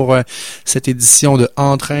écoutés pour cette édition de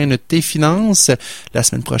Entraîne tes finances. La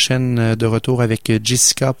semaine prochaine, de retour avec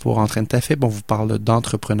Jessica pour Entraîne ta fibre. On vous parle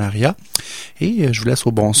d'entrepreneuriat. Et je vous laisse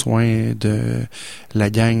au bon soin de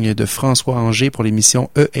la gang de François Angers pour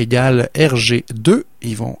l'émission E égale RG2.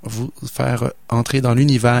 Ils vont vous faire entrer dans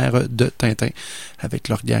l'univers de Tintin avec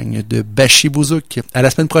leur gang de Bachibouzouk. À la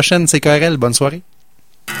semaine prochaine, c'est KRL. Bonne soirée.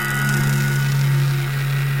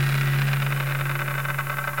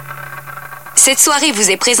 Cette soirée vous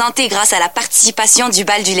est présentée grâce à la participation du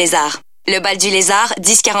Bal du Lézard. Le Bal du Lézard,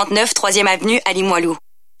 1049 3e Avenue à Limoilou.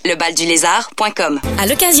 Lebaldulézard.com. À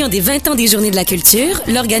l'occasion des 20 ans des Journées de la Culture,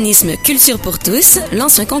 l'organisme Culture pour tous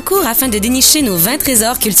lance un concours afin de dénicher nos 20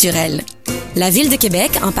 trésors culturels. La Ville de Québec,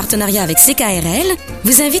 en partenariat avec CKRL,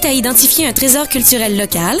 vous invite à identifier un trésor culturel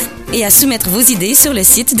local et à soumettre vos idées sur le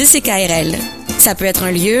site de CKRL. Ça peut être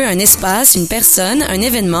un lieu, un espace, une personne, un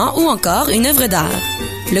événement ou encore une œuvre d'art.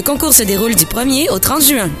 Le concours se déroule du 1er au 30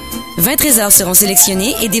 juin. 20 trésors seront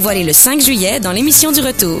sélectionnés et dévoilés le 5 juillet dans l'émission du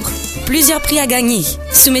retour. Plusieurs prix à gagner.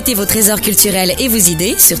 Soumettez vos trésors culturels et vos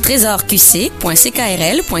idées sur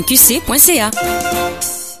trésorqc.ckrl.qc.ca.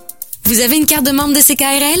 Vous avez une carte de membre de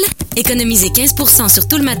CKRL? Économisez 15% sur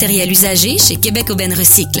tout le matériel usagé chez Québec Aubaine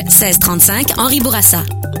Recycle, 1635 Henri Bourassa.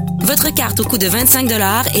 Votre carte au coût de 25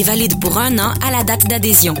 $ est valide pour 1 an à la date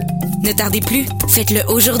d'adhésion. Ne tardez plus, faites-le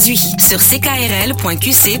aujourd'hui sur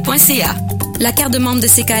ckrl.qc.ca. La carte de membre de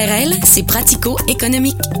CKRL, c'est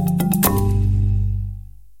pratico-économique.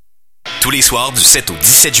 Tous les soirs, du 7 au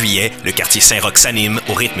 17 juillet, le quartier Saint-Roch s'anime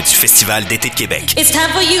au rythme du Festival d'été de Québec. It's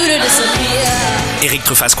time for you to disappear. Éric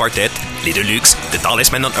Truffaz Quartet, Les Deluxe, The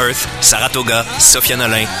Tallest Man on Earth, Saratoga, Sophia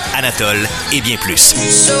Nolin, Anatole et bien plus.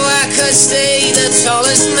 So I could stay the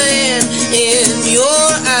tallest man in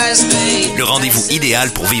your eyes, babe. Le rendez-vous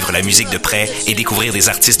idéal pour vivre la musique de près et découvrir des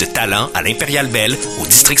artistes de talent à l'Impérial Belle, au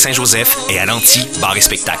District Saint-Joseph et à l'Anti, bar et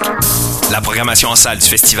spectacle. La programmation en salle du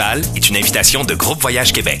festival est une invitation de Groupe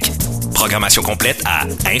Voyage Québec. Programmation complète à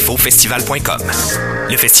infofestival.com.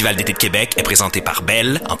 Le Festival d'été de Québec est présenté par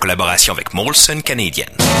Bell en collaboration avec Molson Canadian.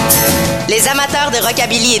 Les amateurs de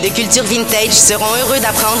rockabilly et de culture vintage seront heureux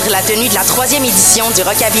d'apprendre la tenue de la 3e édition du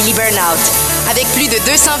Rockabilly Burnout. Avec plus de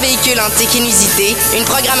 200 véhicules antiques inusités, une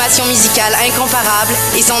programmation musicale incomparable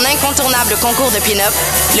et son incontournable concours de pin-up,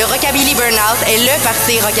 le Rockabilly Burnout est le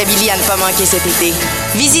party rockabilly à ne pas manquer cet été.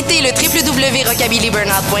 Visitez le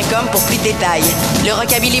www.rockabillyburnout.com pour plus de détails. Le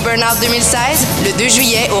Rockabilly Burnout 2016, le 2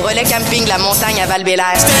 juillet au Relais Camping La Montagne à Val-Bélair.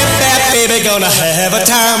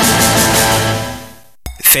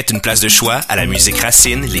 Faites une place de choix à la musique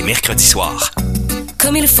racine les mercredis soirs.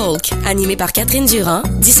 Comme il folk, animé par Catherine Durand,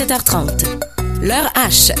 17h30. L'heure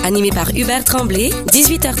H, animé par Hubert Tremblay,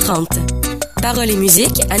 18h30. Paroles et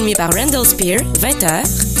musique, animé par Randall Spear, 20h.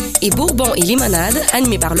 Et Bourbon et limonade,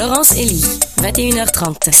 animé par Laurence Elie,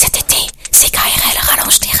 21h30. Cet été, c'est KRL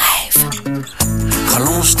Rallonge tes rêves.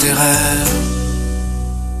 Rallonge tes rêves.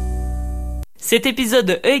 Cet épisode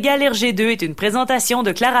de E égale RG2 est une présentation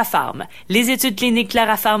de Clarafarm. Les études cliniques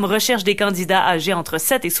Clarafarm recherchent des candidats âgés entre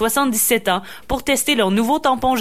 7 et 77 ans pour tester leur nouveau tampon